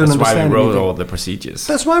everybody don't understand. That's why we wrote anything. all the procedures.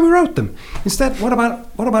 That's why we wrote them. Instead,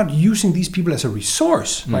 what about using these people as a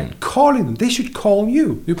resource, right? Calling them. They should call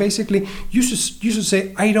you. You should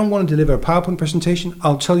say, I don't want to deliver a PowerPoint presentation.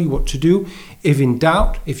 I'll tell you what to do. If in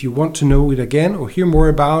doubt, if you want to know it again or hear more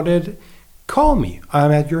about it, call me.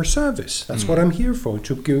 I'm at your service. That's what I'm here for,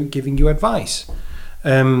 giving you advice.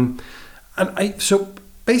 So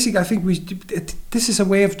basically, I think this is a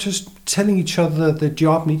way of just telling each other that the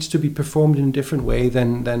job needs to be performed in a different way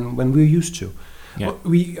than when we're used to. Yeah.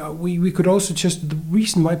 We could also the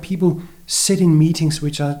reason why people sit in meetings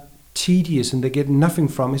which are tedious and they get nothing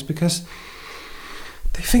from is because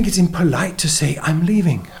they think it's impolite to say, I'm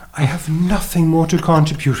leaving. I have nothing more to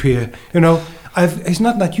contribute here. It's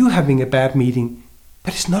not that you having a bad meeting,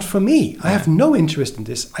 but it's not for me. I have no interest in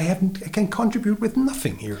this. I can contribute with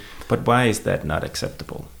nothing here. But why is that not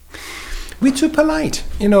acceptable? We're too polite.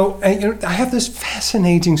 I have this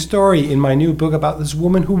fascinating story in my new book about this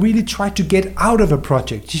woman who really tried to get out of a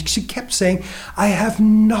project. She kept saying, I have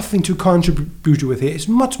nothing to contribute with here. It's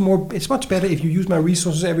much better if you use my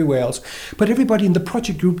resources everywhere else. But everybody in the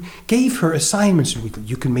project group gave her assignments.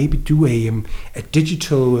 You can maybe do a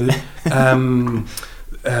digital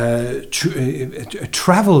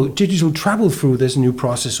digital travel through this new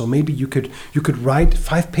process, or maybe you could write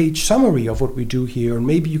 5-page summary of what we do here, and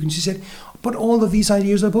maybe you can just say, but all of these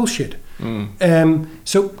ideas are bullshit.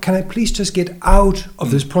 So can I please just get out of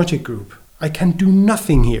this project group? I can do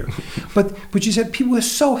nothing here. But you said people were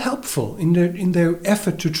so helpful in their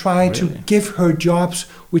effort to try to give her jobs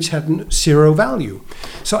which had zero value.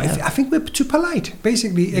 So I think we're too polite.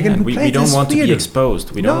 Basically, again, we don't want to be exposed.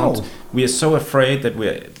 We are so afraid that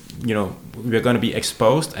we're going to be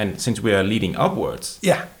exposed, and since we are leading upwards,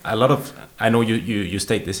 I know you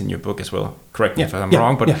state this in your book as well. Correct me if I'm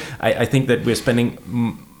wrong, but I think that we're spending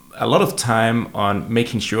a lot of time on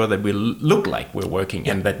making sure that we look like we're working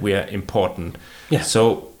and that we are important.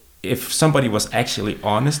 So if somebody was actually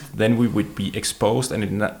honest, then we would be exposed,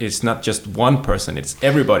 and it's not just one person, it's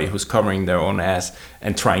everybody who's covering their own ass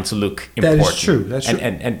and trying to look important. That is true. That's true.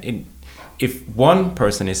 And if one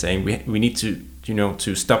person is saying we need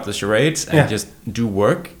to stop the charades and just do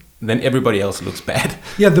work, then everybody else looks bad.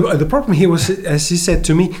 Yeah, the problem here was, as he said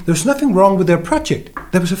to me, there was nothing wrong with their project.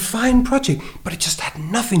 There was a fine project, but it just had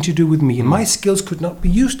nothing to do with me, and my skills could not be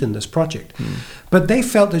used in this project. But they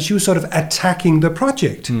felt that she was sort of attacking the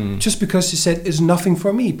project, just because she said, it's nothing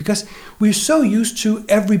for me. Because we're so used to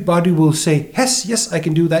everybody will say, yes, I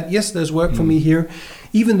can do that. Yes, there's work for me here.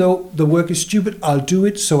 Even though the work is stupid, I'll do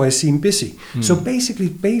it so I seem busy. So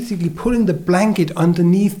basically pulling the blanket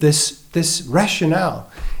underneath this rationale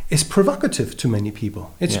is provocative to many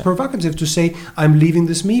people. It's provocative to say, I'm leaving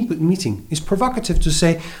this meeting. It's provocative to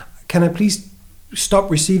say, can I please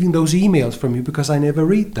stop receiving those emails from you because I never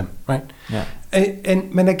read them, right? Yeah.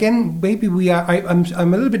 And again, maybe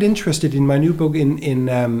I'm a little bit interested in my new book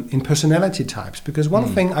in personality types, because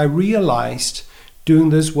one thing I realized doing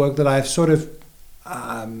this work that I've sort of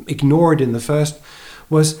ignored in the first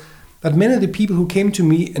was that many of the people who came to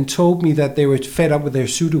me and told me that they were fed up with their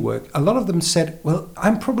pseudo work, a lot of them said, well,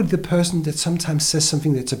 I'm probably the person that sometimes says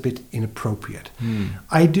something that's a bit inappropriate.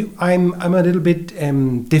 I'm a little bit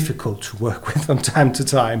difficult to work with from time to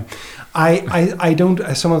time. I don't,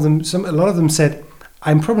 a lot of them said,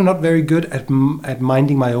 I'm probably not very good at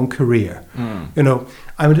minding my own career. I'm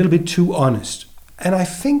a little bit too honest. And I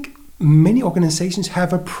think many organizations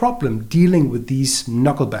have a problem dealing with these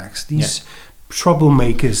knucklebacks, these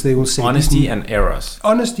troublemakers. They will say honesty and errors.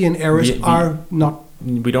 Honesty and errors are not.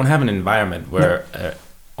 We don't have an environment where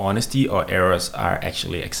honesty or errors are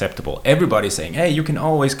actually acceptable. Everybody's saying, "Hey, you can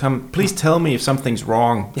always come. Please tell me if something's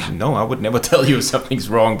wrong." Yeah. No, I would never tell you if something's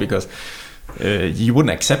wrong because you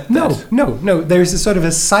wouldn't accept that. No. There is a sort of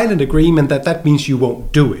a silent agreement that means you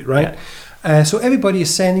won't do it, right? Yeah. So everybody is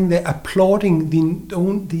standing there applauding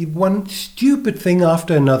the one stupid thing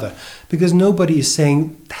after another because nobody is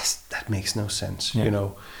saying that makes no sense. Yeah. You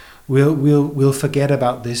know, we'll forget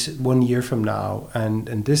about this 1 year from now,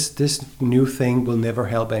 and this new thing will never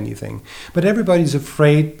help anything. But everybody's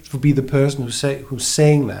afraid to be the person who's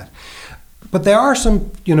saying that. But there are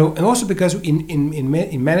some, you know, and also because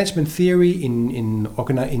in management theory, in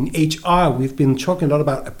HR, we've been talking a lot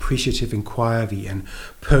about appreciative inquiry and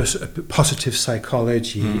positive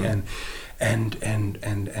psychology and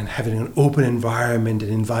having an open environment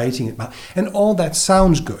and inviting it, and all that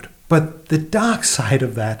sounds good. But the dark side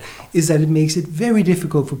of that is that it makes it very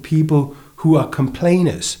difficult for people who are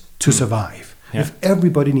complainers to survive. Yeah. If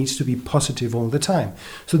everybody needs to be positive all the time.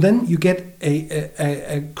 So then you get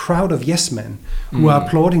a crowd of yes men who are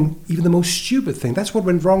applauding even the most stupid thing. That's what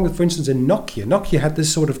went wrong with, for instance, in Nokia. Nokia had this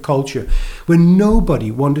sort of culture where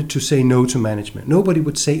nobody wanted to say no to management. Nobody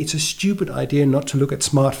would say it's a stupid idea not to look at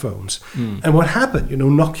smartphones. And what happened? You know,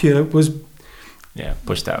 Nokia was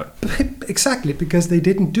pushed out. Exactly, because they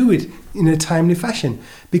didn't do it in a timely fashion.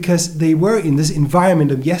 Because they were in this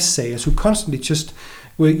environment of yes-sayers who constantly just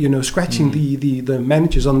were, you know, scratching the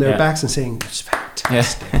managers on their backs and saying, it's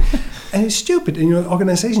fantastic. Yeah. And it's stupid. And, you know,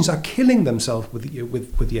 organizations are killing themselves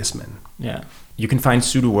with yes men. Yeah. You can find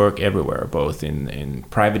pseudo work everywhere, both in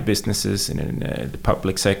private businesses and in the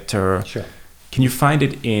public sector. Sure. Can you find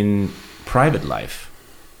it in private life?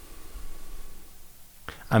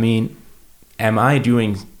 I mean,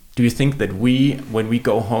 do you think that when we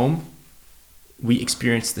go home, we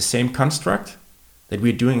experience the same construct? That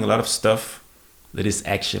we're doing a lot of stuff that is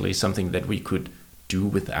actually something that we could do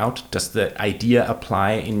without? Does the idea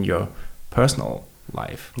apply in your personal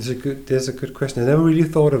life? There's a good question. I never really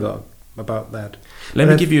thought about that. Let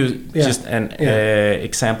me give you just an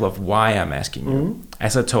example of why I'm asking you.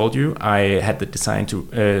 As I told you, I had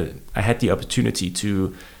the opportunity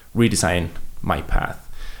to redesign my path.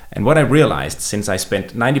 And what I realized, since I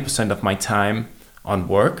spent 90% of my time on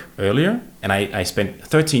work earlier, and I spent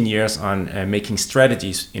 13 years on making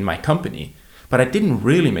strategies in my company, but I didn't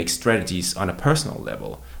really make strategies on a personal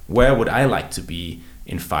level. Where would I like to be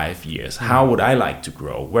in 5 years? How would I like to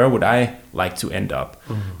grow? Where would I like to end up?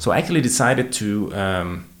 So I actually decided to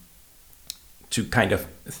kind of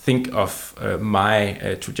think of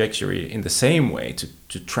my trajectory in the same way,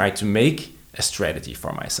 to try to make a strategy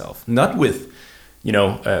for myself, not with, you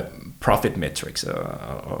know, profit metrics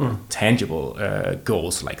or tangible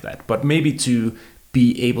goals like that, but maybe to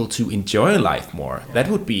be able to enjoy life more. That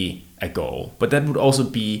would be a goal, but that would also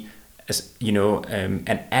be, as you know,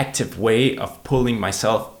 an active way of pulling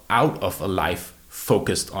myself out of a life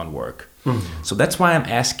focused on work. So that's why I'm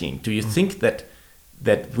asking, do you think that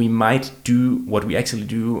we might do what we actually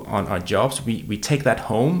do on our jobs? We take that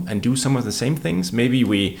home and do some of the same things? Maybe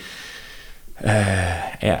we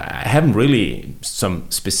I haven't really some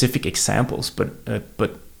specific examples, but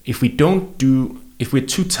if we're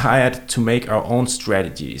too tired to make our own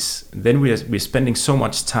strategies, then we're spending so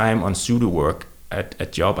much time on pseudo work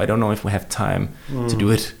at job. I don't know if we have time to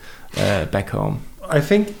do it back home. I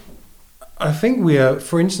think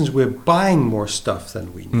we're buying more stuff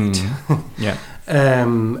than we need. Yeah.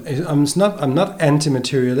 I'm not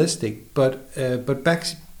anti-materialistic, but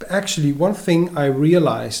actually one thing I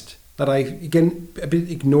realized that I, again, a bit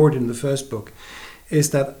ignored in the first book, is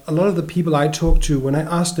that a lot of the people I talk to, when I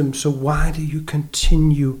ask them, so why do you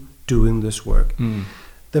continue doing this work?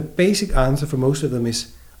 The basic answer for most of them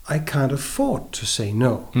is, I can't afford to say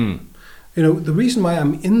no. You know, the reason why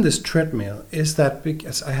I'm in this treadmill is that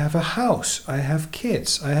because I have a house, I have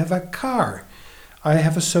kids, I have a car, I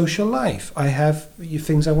have a social life, I have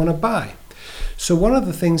things I want to buy. So one of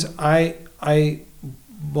the things I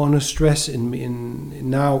want to stress in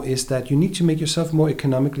now is that you need to make yourself more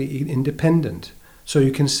economically independent, so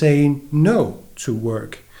you can say no to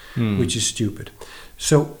work, which is stupid.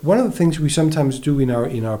 So one of the things we sometimes do in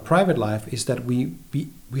our private life is that we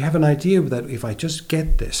have an idea that if I just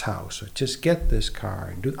get this house or just get this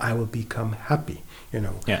car, I will become happy, you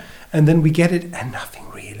know. Yeah. And then we get it and nothing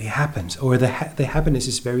really happens, or the happiness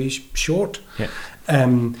is very short. Yeah.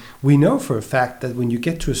 We know for a fact that when you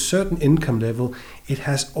get to a certain income level, it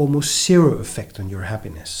has almost zero effect on your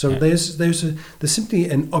happiness. So there's simply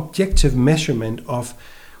an objective measurement of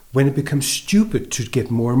when it becomes stupid to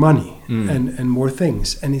get more money and more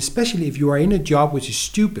things. And especially if you are in a job which is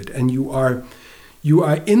stupid and you are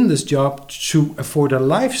in this job to afford a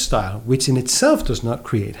lifestyle which in itself does not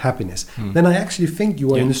create happiness, then I actually think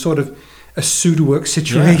you are in a sort of a pseudo-work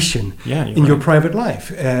situation in your private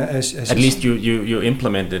life. At least you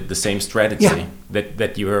implemented the same strategy,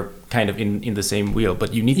 that you're kind of in the same wheel,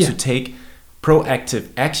 but you need to take proactive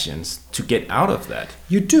actions to get out of that.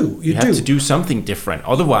 You have to do something different.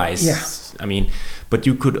 Otherwise, I mean, but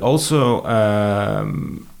you could also, I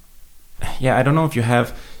don't know if you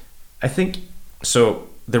have, I think, so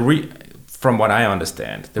from what I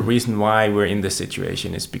understand, the reason why we're in this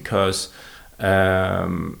situation is because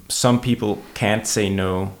some people can't say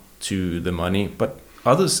no to the money, but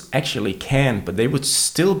others actually can, but they would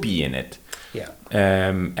still be in it. Yeah.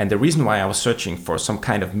 And the reason why I was searching for some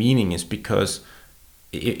kind of meaning is because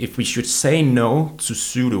if we should say no to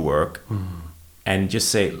pseudo work and just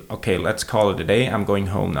say, okay, let's call it a day, I'm going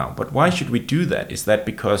home now. But why should we do that? Is that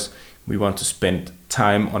because we want to spend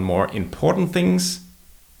time on more important things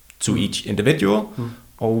to each individual?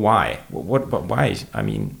 Or why? Why? I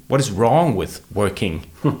mean, what is wrong with working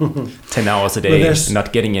 10 hours a day and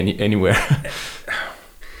not getting anywhere?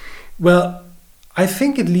 Well, I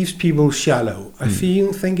think it leaves people shallow. I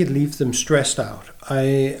think it leaves them stressed out.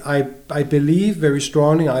 I believe very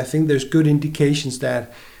strongly, I think there's good indications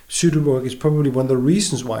that pseudo work is probably one of the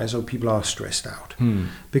reasons why so people are stressed out.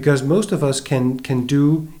 Because most of us can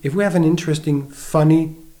do, if we have an interesting,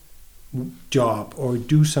 funny job or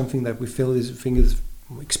do something that we think is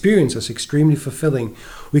experience as extremely fulfilling,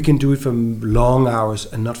 we can do it for long hours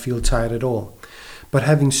and not feel tired at all. But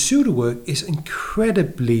having pseudo work is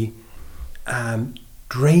incredibly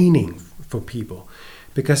draining for people,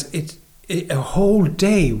 because a whole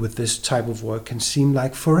day with this type of work can seem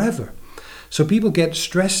like forever. So people get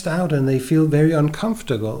stressed out and they feel very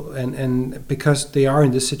uncomfortable, and because they are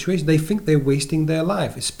in this situation, they think they're wasting their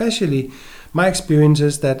life. Especially my experience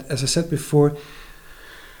is that, as I said before,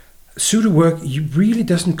 pseudo work really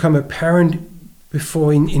doesn't come apparent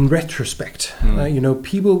before in retrospect.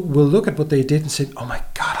 People will look at what they did and say, "Oh my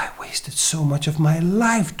God, I wasted so much of my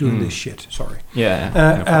life doing this shit." Sorry.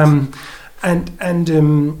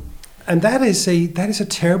 And that is a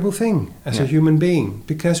terrible thing as a human being,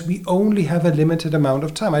 because we only have a limited amount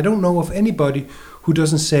of time. I don't know of anybody who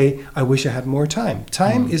doesn't say, "I wish I had more time."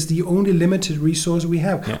 Time is the only limited resource we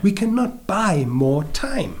have. Yeah. We cannot buy more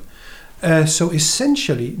time. So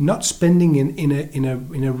essentially, not spending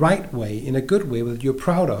in a right way, in a good way that you're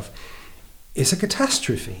proud of, is a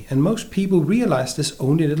catastrophe. And most people realize this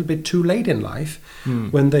only a little bit too late in life,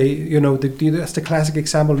 when they, that's the classic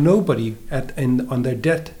example. Nobody on their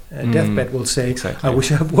deathbed will say, "I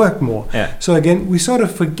wish I had worked more." Yeah. So again, we sort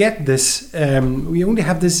of forget this. We only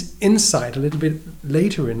have this insight a little bit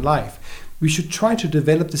later in life. We should try to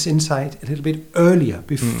develop this insight a little bit earlier,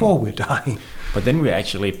 before we're dying. But then we're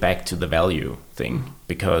actually back to the value thing,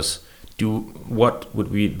 because what would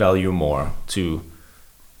we value more? To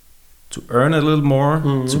earn a little more,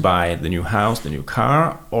 to buy the new house, the new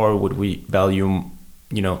car, or would we value,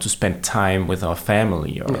 to spend time with our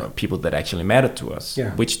family or people that actually matter to us?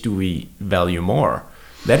 Yeah. Which do we value more?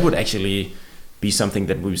 That would actually be something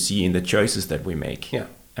that we see in the choices that we make. Yeah.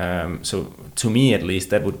 So to me, at least,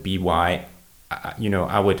 that would be why,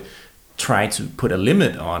 I would try to put a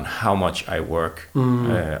limit on how much I work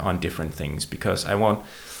on different things, because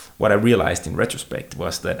what I realized in retrospect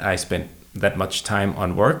was that I spent that much time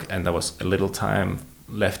on work and there was a little time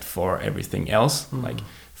left for everything else, like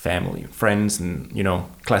family, friends, and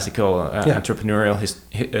classical entrepreneurial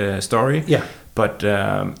story. Yeah. But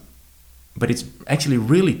it's actually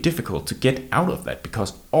really difficult to get out of that,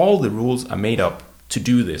 because all the rules are made up to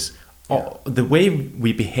do this. The way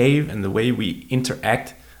we behave and the way we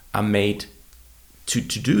interact are made to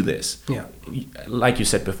do this. Yeah. Like you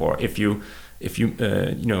said before, if you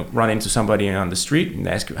run into somebody on the street and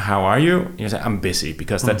ask, "How are you?" You say, "I'm busy,"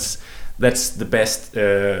 because that's the best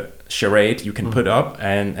charade you can put up,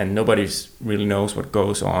 and nobody really knows what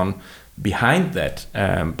goes on behind that.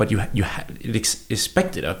 But it's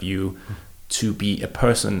expected of you to be a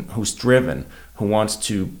person who's driven, who wants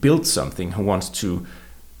to build something, who wants to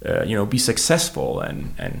be successful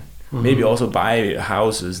and maybe also buy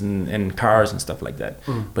houses and cars and stuff like that.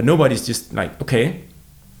 But nobody's just like, okay,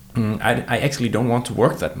 I actually don't want to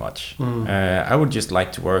work that much. I would just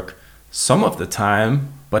like to work some of the time,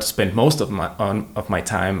 but spend most of my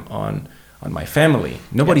time on my family.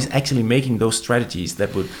 Nobody's actually making those strategies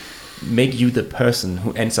that would make you the person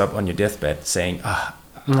who ends up on your deathbed saying,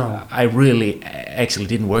 I really actually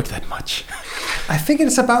didn't work that much. I think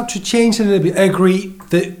it's about to change a little bit. I agree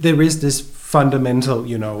that there is this fundamental,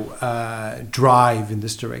 drive in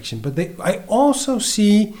this direction. But I also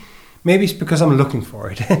see, maybe it's because I'm looking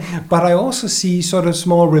for it, but I also see sort of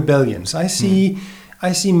small rebellions. I see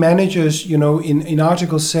managers, in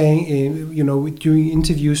articles saying, doing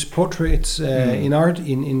interviews, portraits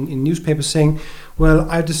in newspapers saying, well,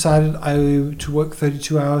 I decided to work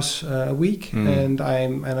 32 hours a week, and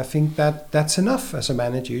I think that's enough as a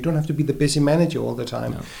manager. You don't have to be the busy manager all the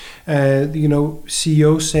time. No.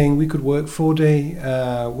 CEOs saying we could work 4-day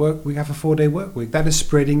work. We have a 4-day work week. That is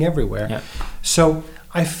spreading everywhere. Yeah. So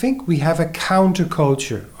I think we have a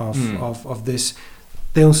counterculture of this.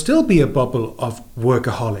 There'll still be a bubble of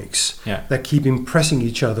workaholics that keep impressing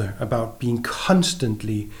each other about being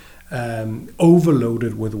constantly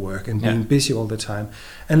overloaded with work and being busy all the time,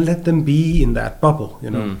 and let them be in that bubble,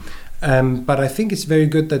 But I think it's very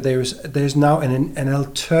good that there's now an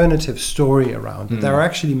alternative story around it. There are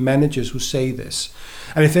actually managers who say this,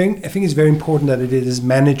 and I think it's very important that it is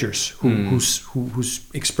managers who's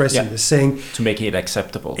expressing this, saying to make it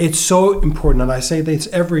acceptable. It's so important, and I say that it's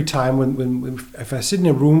every time when if I sit in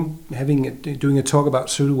a room doing a talk about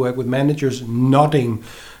pseudo work with managers nodding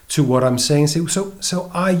to what I'm saying, say,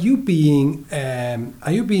 so are you being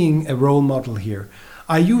a role model here?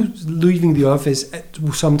 Are you leaving the office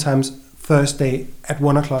sometimes Thursday at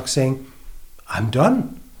 1:00 saying, I'm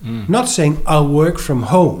done? Not saying I'll work from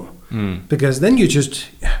home, because then you're just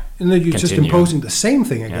imposing the same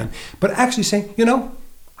thing again. But actually saying,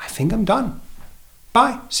 I think I'm done.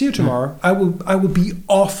 Bye. See you tomorrow. I will be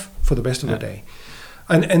off for the rest of the day.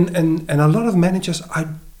 And a lot of managers are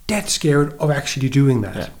dead scared of actually doing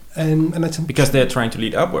that. And it's because they're trying to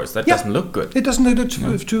lead upwards. That doesn't look good. It doesn't look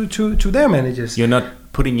good to their managers. You're not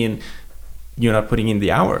putting in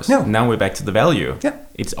the hours. No. Now we're back to the value. Yeah.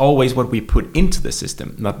 It's always what we put into the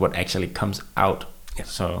system, not what actually comes out. Yeah.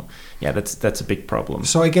 So that's a big problem.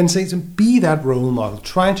 So again, be that role model.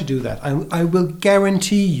 Try to do that. I will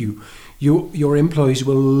guarantee your employees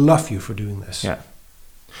will love you for doing this. Yeah.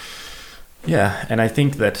 Yeah, and I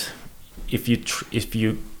think that if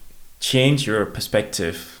you change your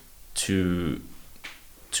perspective to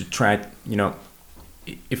try,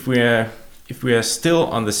 if we are still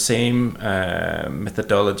on the same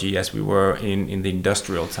methodology as we were in the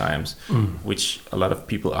industrial times, which a lot of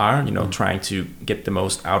people are, trying to get the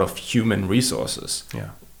most out of human resources. Yeah.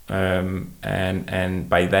 And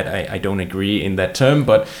by that I don't agree in that term,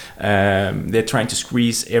 but they're trying to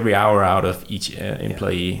squeeze every hour out of each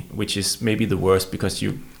employee, which is maybe the worst because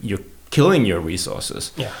you're killing your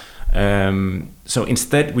resources. Yeah. So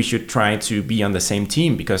instead we should try to be on the same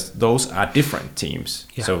team, because those are different teams.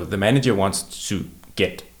 Yeah. So the manager wants to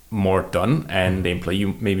get more done and the employee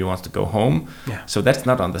maybe wants to go home. Yeah. So that's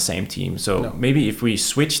not on the same team. So maybe if we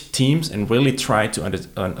switch teams and really try to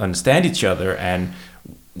understand each other, and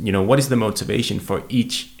what is the motivation for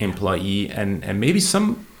each employee, and maybe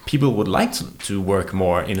some people would like to work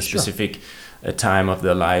more in a specific time of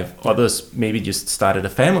their life. Others maybe just started a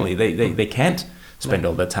family. They can't spend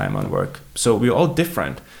all their time on work. So we're all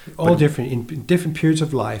different. All different in different periods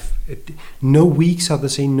of life. No weeks are the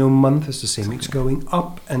same. No month is the same. It's going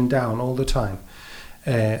up and down all the time.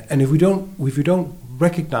 And if we don't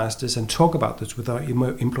recognize this and talk about this with our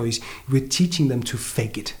employees, we're teaching them to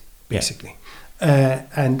fake it, basically.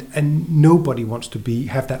 And nobody wants to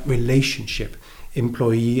have that relationship,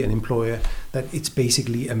 employee and employer, that it's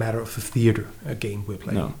basically a matter of a theater, a game we're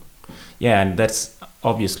playing. No. Yeah, and that's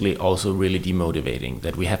obviously also really demotivating,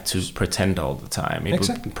 that we have to pretend all the time. It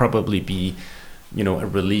would probably be, a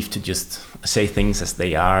relief to just say things as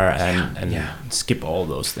they are and skip all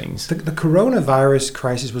those things. The coronavirus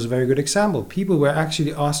crisis was a very good example. People were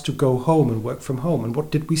actually asked to go home and work from home. And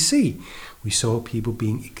what did we see? We saw people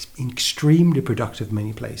being extremely productive in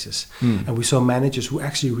many places. And we saw managers who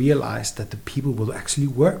actually realized that the people will actually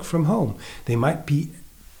work from home. They might be,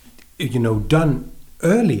 done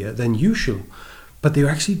earlier than usual, but they're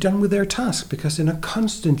actually done with their task because they're not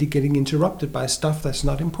constantly getting interrupted by stuff that's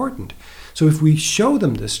not important. So if we show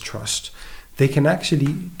them this trust, they can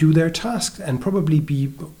actually do their tasks and probably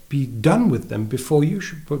be done with them before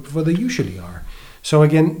they usually are. So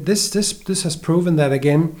again, this has proven that,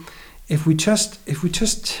 again, if we just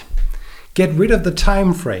get rid of the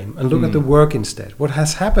time frame and look at the work instead, what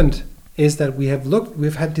has happened is that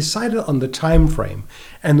we've had decided on the time frame,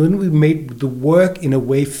 and when we made the work in a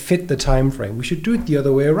way fit the time frame, we should do it the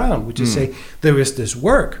other way around, which is say there is this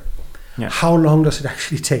work. Yeah. How long does it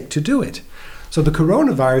actually take to do it? So the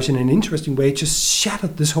coronavirus, in an interesting way, just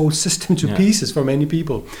shattered this whole system to pieces for many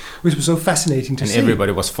people, which was so fascinating to see. And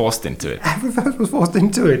everybody was forced into it. Everybody was forced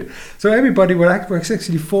into it. So everybody was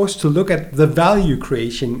actually forced to look at the value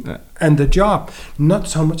creation and the job, not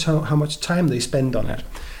so much how much time they spend on it.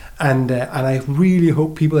 And I really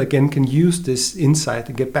hope people again can use this insight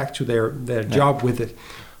and get back to their job with it.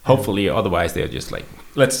 Hopefully, otherwise they're just like,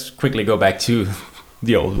 let's quickly go back to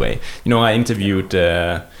the old way. I interviewed,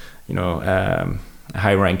 a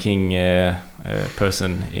high-ranking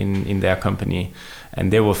person in their company,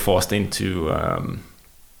 and they were forced into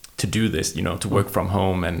to do this, to work from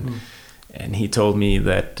home, and he told me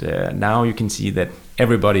that now you can see that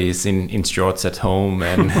everybody is in shorts at home,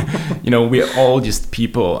 and we're all just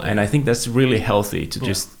people, and I think that's really healthy to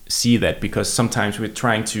just see that, because sometimes we're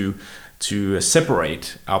trying to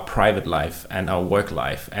separate our private life and our work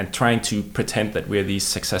life, and trying to pretend that we're these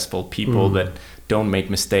successful people that don't make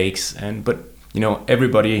mistakes, but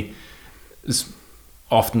everybody is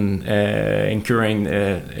often encountering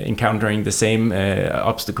the same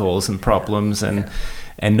obstacles and problems, and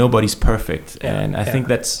nobody's perfect, and I think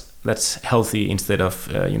that's healthy, instead of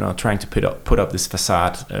trying to put up this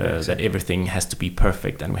facade that everything has to be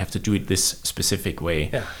perfect and we have to do it this specific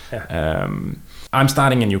way. I'm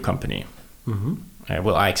starting a new company.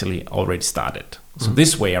 Well, I actually already started. So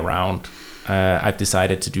this way around, I've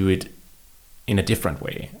decided to do it in a different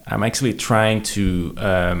way. I'm actually trying to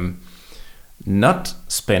not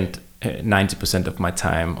spend 90% of my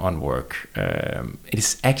time on work. It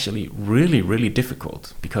is actually really, really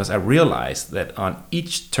difficult, because I realize that on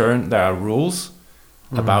each turn there are rules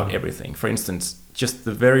about everything. For instance, just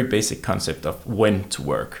the very basic concept of when to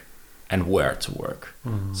work and where to work.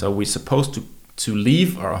 So we're supposed to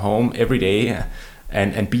leave our home every day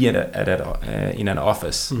and be in an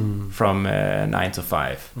office from 9 to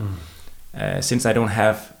 5. Since I don't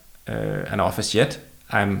have an office yet,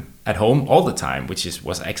 I'm at home all the time, which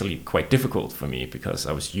was actually quite difficult for me, because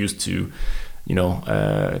I was used to,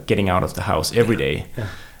 getting out of the house every day.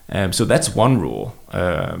 So that's one rule.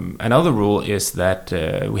 Another rule is that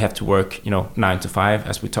we have to work, 9 to 5,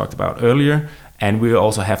 as we talked about earlier, and we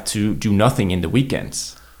also have to do nothing in the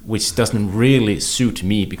weekends, which doesn't really suit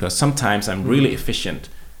me, because sometimes I'm really efficient,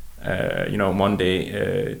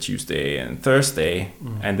 Monday, Tuesday, and Thursday,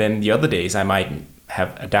 and then the other days I might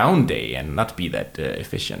have a down day and not be that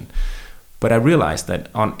efficient. But I realized that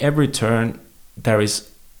on every turn there is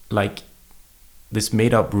like this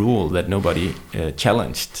made up rule that nobody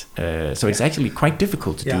challenged. So it's actually quite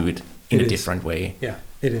difficult to do it in a different way. Yeah,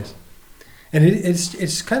 it is. And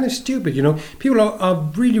it's kind of stupid, People are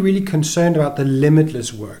really, really concerned about the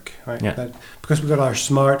limitless work, right? That because we've got our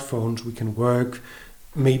smartphones, we can work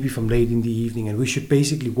maybe from late in the evening, and we should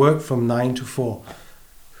basically work from 9 to 4.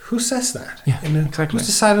 Who says that? Yeah, exactly. Who's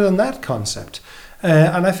decided on that concept?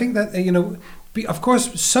 And I think that, of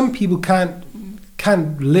course, some people can't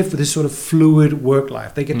live with this sort of fluid work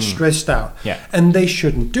life. They get stressed out, and they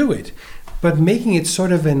shouldn't do it. But making it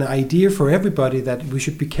sort of an idea for everybody that we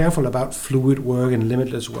should be careful about fluid work and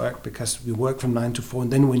limitless work, because we work from 9 to 4,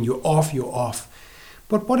 and then when you're off, you're off.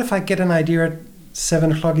 But what if I get an idea at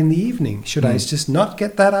 7 o'clock in the evening? Should I just not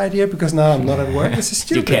get that idea because now I'm not at work? This is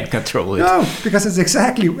stupid. You can't control it. No, because it's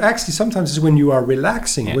actually sometimes it's when you are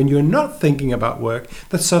relaxing, when you're not thinking about work,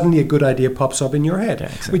 that suddenly a good idea pops up in your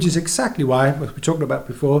head, which is exactly why, what we talked about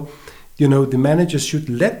before, the managers should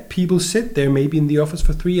let people sit there maybe in the office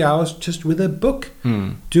for 3 hours just with a book,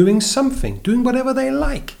 doing something, doing whatever they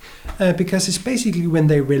like. Because it's basically when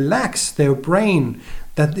they relax their brain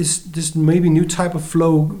that this maybe new type of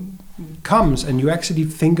flow comes, and you actually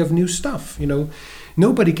think of new stuff.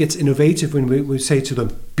 Nobody gets innovative when we say to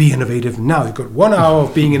them, be innovative now. You've got 1 hour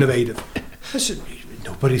of being innovative.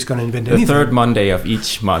 Nobody's going to invent anything. The third Monday of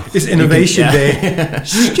each month is Innovation Day.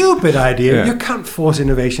 Stupid idea. You can't force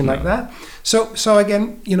innovation like that. So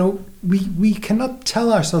again, we cannot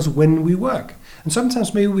tell ourselves when we work. And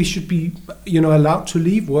sometimes maybe we should be, allowed to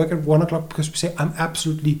leave work at 1 o'clock because we say, I'm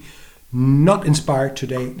absolutely not inspired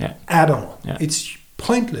today at all. It's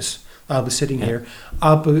pointless. I'll be sitting here.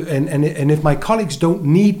 And if my colleagues don't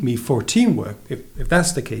need me for teamwork, if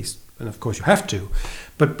that's the case, then of course you have to.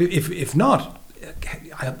 But if not,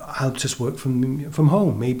 I'll just work from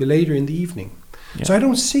home, maybe later in the evening. So I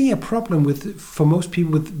don't see a problem for most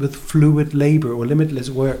people with fluid labor or limitless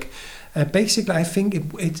work. Basically, I think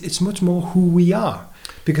it's much more who we are,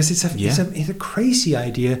 because it's a crazy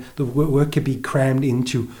idea that work can be crammed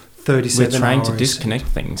into 37 hours. We're trying to disconnect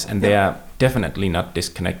things, and they are definitely not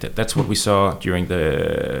disconnected. That's what we saw during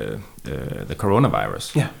the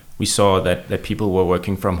coronavirus. We saw that people were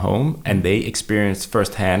working from home, and they experienced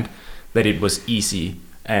firsthand that it was easy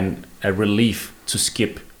and a relief to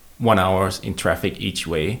skip 1 hour in traffic each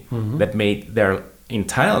way that made their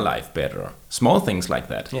entire life better. Small things like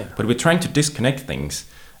that. Yeah. But we're trying to disconnect things,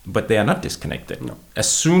 but they are not disconnected. No. As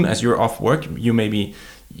soon as you're off work,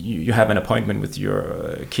 you have an appointment with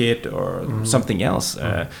your kid or something else,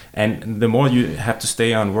 and the more you have to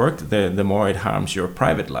stay on work, the more it harms your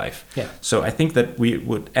private life. Yeah. So I think that we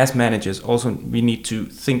would, as managers, we need to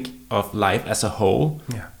think of life as a whole.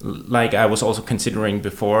 Yeah. Like I was also considering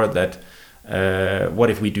before that, what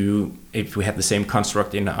if we have the same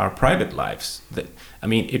construct in our private lives?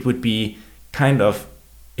 It would be kind of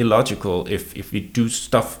illogical if we do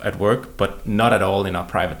stuff at work but not at all in our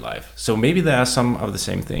private life. So maybe there are some of the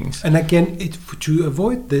same things. And again, to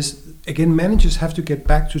avoid this, managers have to get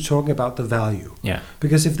back to talking about the value. Yeah.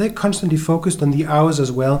 Because if they're constantly focused on the hours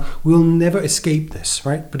as well, we'll never escape this,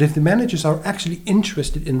 right? But if the managers are actually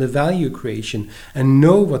interested in the value creation and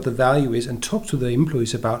know what the value is and talk to the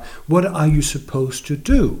employees about what are you supposed to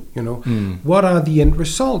do, what are the end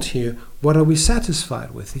results here? What are we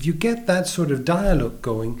satisfied with? If you get that sort of dialogue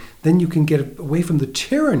going, then you can get away from the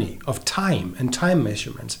tyranny of time and time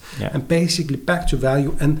measurements and basically back to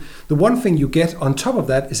value. And the one thing you get on top of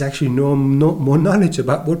that is actually more knowledge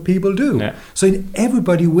about what people do. Yeah. So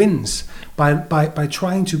everybody wins by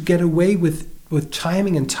trying to get away with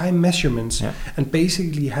timing and time measurements and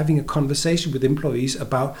basically having a conversation with employees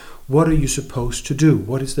about what are you supposed to do?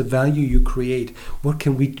 What is the value you create? What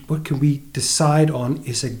can we decide on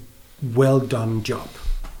is a well done job?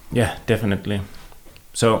 Yeah, definitely.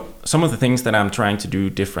 So some of the things that I'm trying to do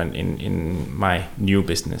different in my new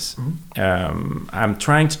business, I'm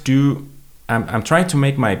trying to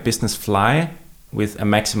make my business fly with a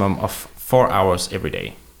maximum of 4 hours every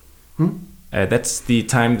day. That's the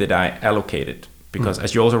time that I allocated, because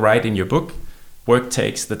as you also write in your book, work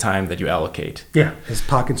takes the time that you allocate. Yeah, it's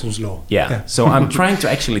Parkinson's law. Yeah. So I'm trying to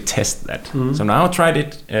actually test that. So now I tried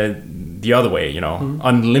it the other way,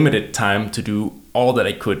 unlimited time to do all that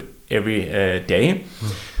I could every day.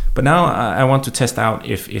 But now I want to test out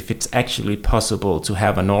if it's actually possible to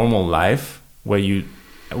have a normal life where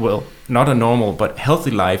not a normal but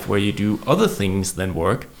healthy life where you do other things than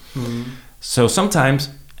work. So sometimes,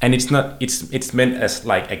 and it's meant as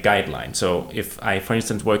like a guideline. So if I, for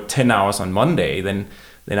instance, work 10 hours on Monday, then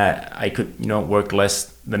I could work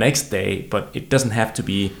less the next day, but it doesn't have to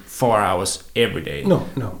be 4 hours every day. No.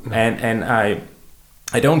 And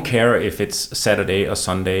I don't care if it's Saturday or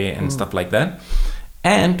Sunday and stuff like that.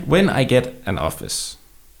 And when I get an office,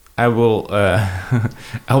 I will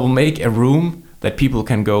I will make a room that people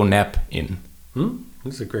can go nap in.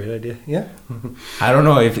 That's a great idea. Yeah. I don't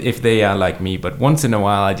know if they are like me, but once in a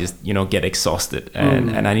while I just get exhausted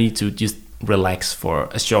and I need to just relax for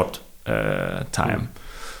a short time.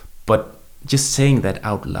 But just saying that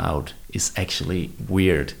out loud is actually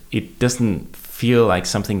weird. It doesn't feel like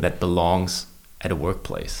something that belongs at a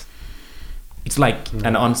workplace. It's like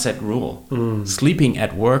an unset rule. Sleeping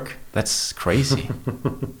at work, that's crazy.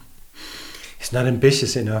 It's not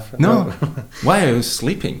ambitious enough. No. Why are you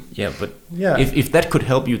sleeping? Yeah, but if that could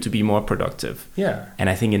help you to be more productive. Yeah. And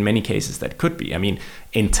I think in many cases that could be. I mean,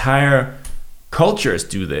 entire cultures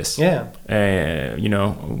do this. Yeah.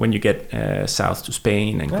 When you get south to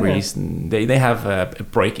Spain and Greece, and they have a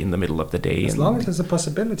break in the middle of the day. As long as there's a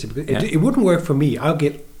possibility. It wouldn't work for me. I'll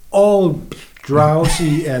get all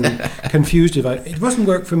drowsy and confused if it wasn't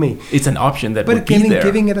work for me. It's an option that would be there.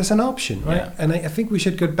 Giving it as an option, right? Yeah. And I think we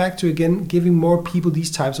should get back to giving more people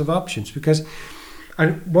these types of options, because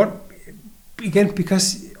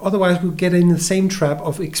otherwise we'll get in the same trap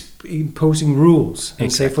of imposing rules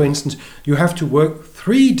and say, for instance, you have to work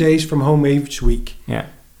 3 days from home each week. Yeah.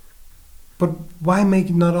 But why make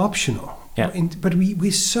it not optional? Yeah. But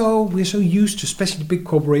we're so used to, especially big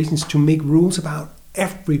corporations, to make rules about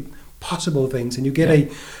every possible things, and you get an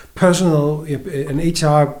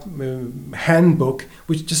HR handbook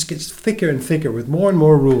which just gets thicker and thicker with more and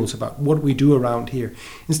more rules about what we do around here,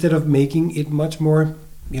 instead of making it much more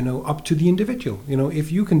up to the individual.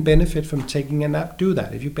 If you can benefit from taking a nap, do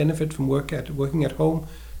that. If you benefit from working at home,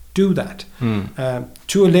 do that.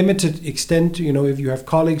 To a limited extent, if you have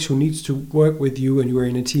colleagues who needs to work with you and you are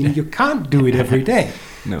in a team, you can't do it every day.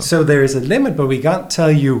 No. So there is a limit, but we can't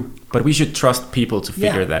tell you. But we should trust people to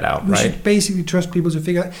figure that out, right? We should basically trust people to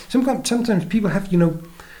figure out. Sometimes people have,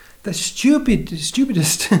 the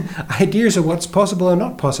stupidest ideas of what's possible or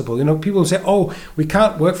not possible. People say, oh, we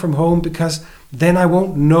can't work from home because then I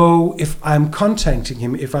won't know if I'm contacting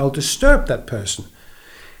him, if I'll disturb that person.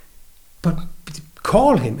 But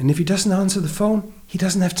call him, and if he doesn't answer the phone, he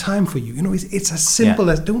doesn't have time for you. It's as simple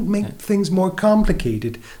as don't make things more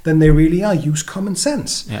complicated than they really are. Use common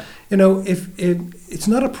sense. Yeah. If it's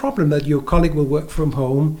not a problem that your colleague will work from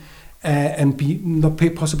home and be not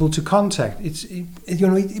possible to contact.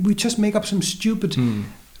 We just make up some stupid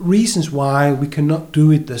reasons why we cannot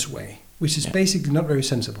do it this way, which is basically not very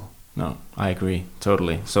sensible. No, I agree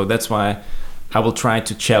totally. So that's why I will try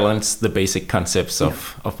to challenge the basic concepts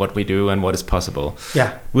of what we do and what is possible.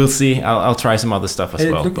 Yeah. We'll see. I'll try some other stuff as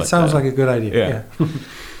well. It sounds like a good idea. Yeah.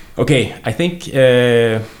 Okay, I think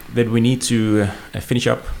that we need to finish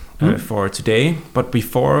up for today. But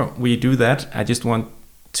before we do that, I just want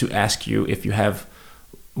to ask you if you have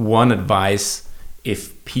one advice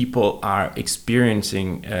if people are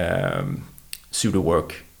experiencing pseudo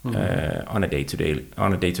work on a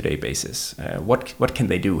day-to-day basis. What can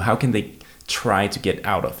they do? How can they try to get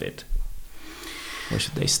out of it? Where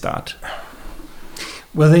should they start?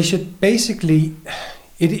 Well, they should basically.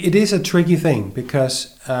 It is a tricky thing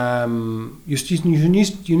because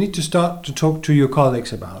you need to start to talk to your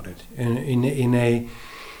colleagues about it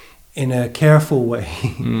in a careful way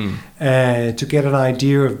to get an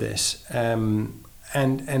idea of this, and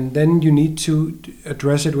then you need to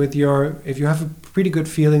address it with if you have a pretty good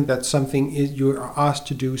feeling that something you're asked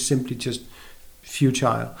to do simply just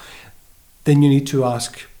futile, then you need to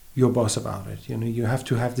ask your boss about it. You have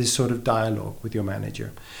to have this sort of dialogue with your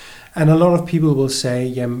manager. And a lot of people will say,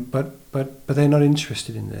 yeah, but they're not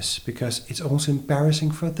interested in this because it's also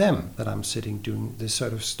embarrassing for them that I'm sitting doing this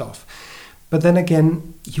sort of stuff. But then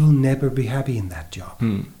again, you'll never be happy in that job.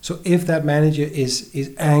 So if that manager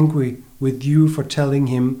is angry with you for telling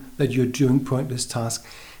him that you're doing pointless tasks,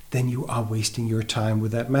 then you are wasting your time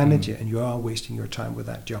with that manager and you are wasting your time with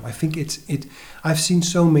that job. I think I've seen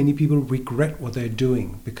so many people regret what they're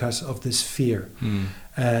doing because of this fear.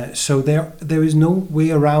 So there is no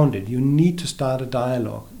way around it. You need to start a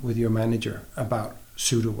dialogue with your manager about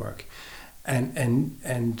pseudo work. And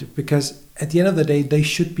because at the end of the day, they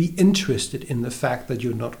should be interested in the fact that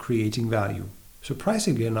you're not creating value.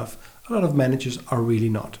 Surprisingly enough, a lot of managers are really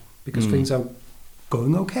not because things are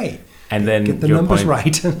going okay. And then get the numbers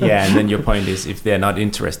right. Yeah, and then your point is if they're not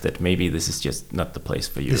interested, maybe this is just not the place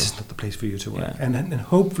for you. This is not the place for you to work. Yeah. And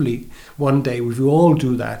hopefully one day, if we all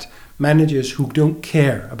do that, managers who don't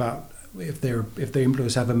care about if their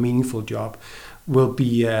employees have a meaningful job will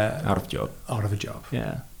be out of a job.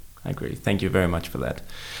 Yeah, I agree. Thank you very much for that.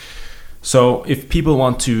 So if people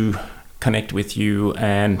want to connect with you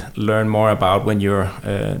and learn more about when your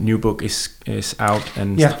new book is out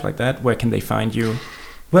and stuff like that, where can they find you?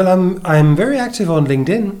 Well, I'm very active on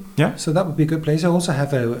LinkedIn. Yeah. So that would be a good place. I also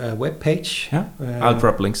have a web page. Yeah. I'll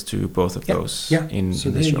drop links to both of those in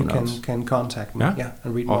the show notes. You can contact me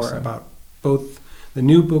and read more about both the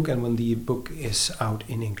new book and when the book is out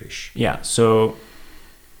in English. Yeah. So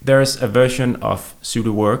there's a version of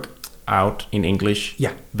Pseudo Work out in English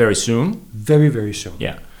very soon. Very, very soon.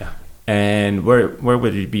 Yeah. And where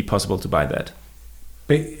would it be possible to buy that?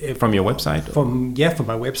 From your website? From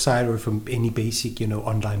my website or from any basic,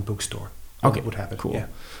 online bookstore. Okay, would have it. Cool. Yeah.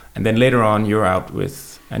 And then later on, you're out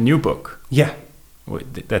with a new book. Yeah.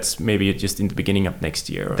 That's maybe just in the beginning of next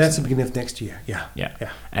year. That's the beginning of next year. Yeah.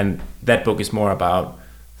 And that book is more about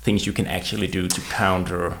things you can actually do to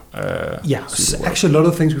counter. Actually, a lot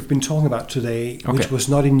of things we've been talking about today, which was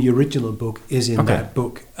not in the original book, is in that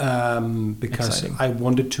book. Because I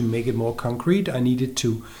wanted to make it more concrete. I needed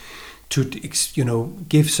to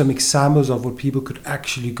give some examples of what people could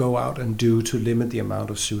actually go out and do to limit the amount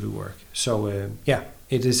of pseudo work. So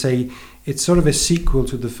it's sort of a sequel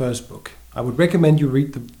to the first book. I would recommend you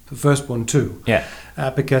read the first one too. Yeah.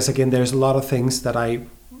 Because again, there's a lot of things that I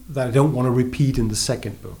don't want to repeat in the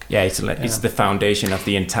second book. Yeah, it's the foundation of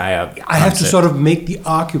the entire concept. I have to sort of make the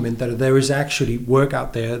argument that there is actually work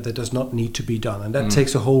out there that does not need to be done. And that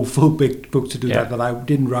takes a whole full big book to do that I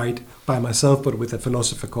didn't write by myself, but with a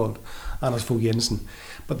philosopher called Anders Fogh Jensen.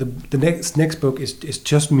 But the next book is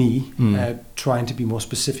just me trying to be more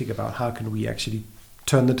specific about how can we actually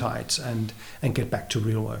turn the tides and get back to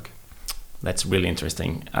real work. That's really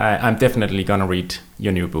interesting. I'm definitely going to read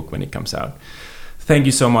your new book when it comes out. Thank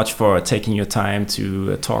you so much for taking your time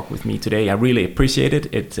to talk with me today. I really appreciate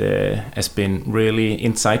it. It has been really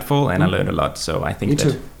insightful and I learned a lot. So I think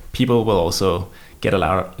that people will also get a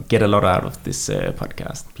lot out of this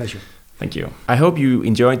podcast. Pleasure. Thank you. I hope you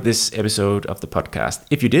enjoyed this episode of the podcast.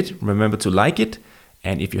 If you did, remember to like it.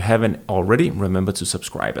 And if you haven't already, remember to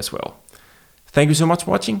subscribe as well. Thank you so much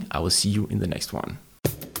for watching. I will see you in the next one.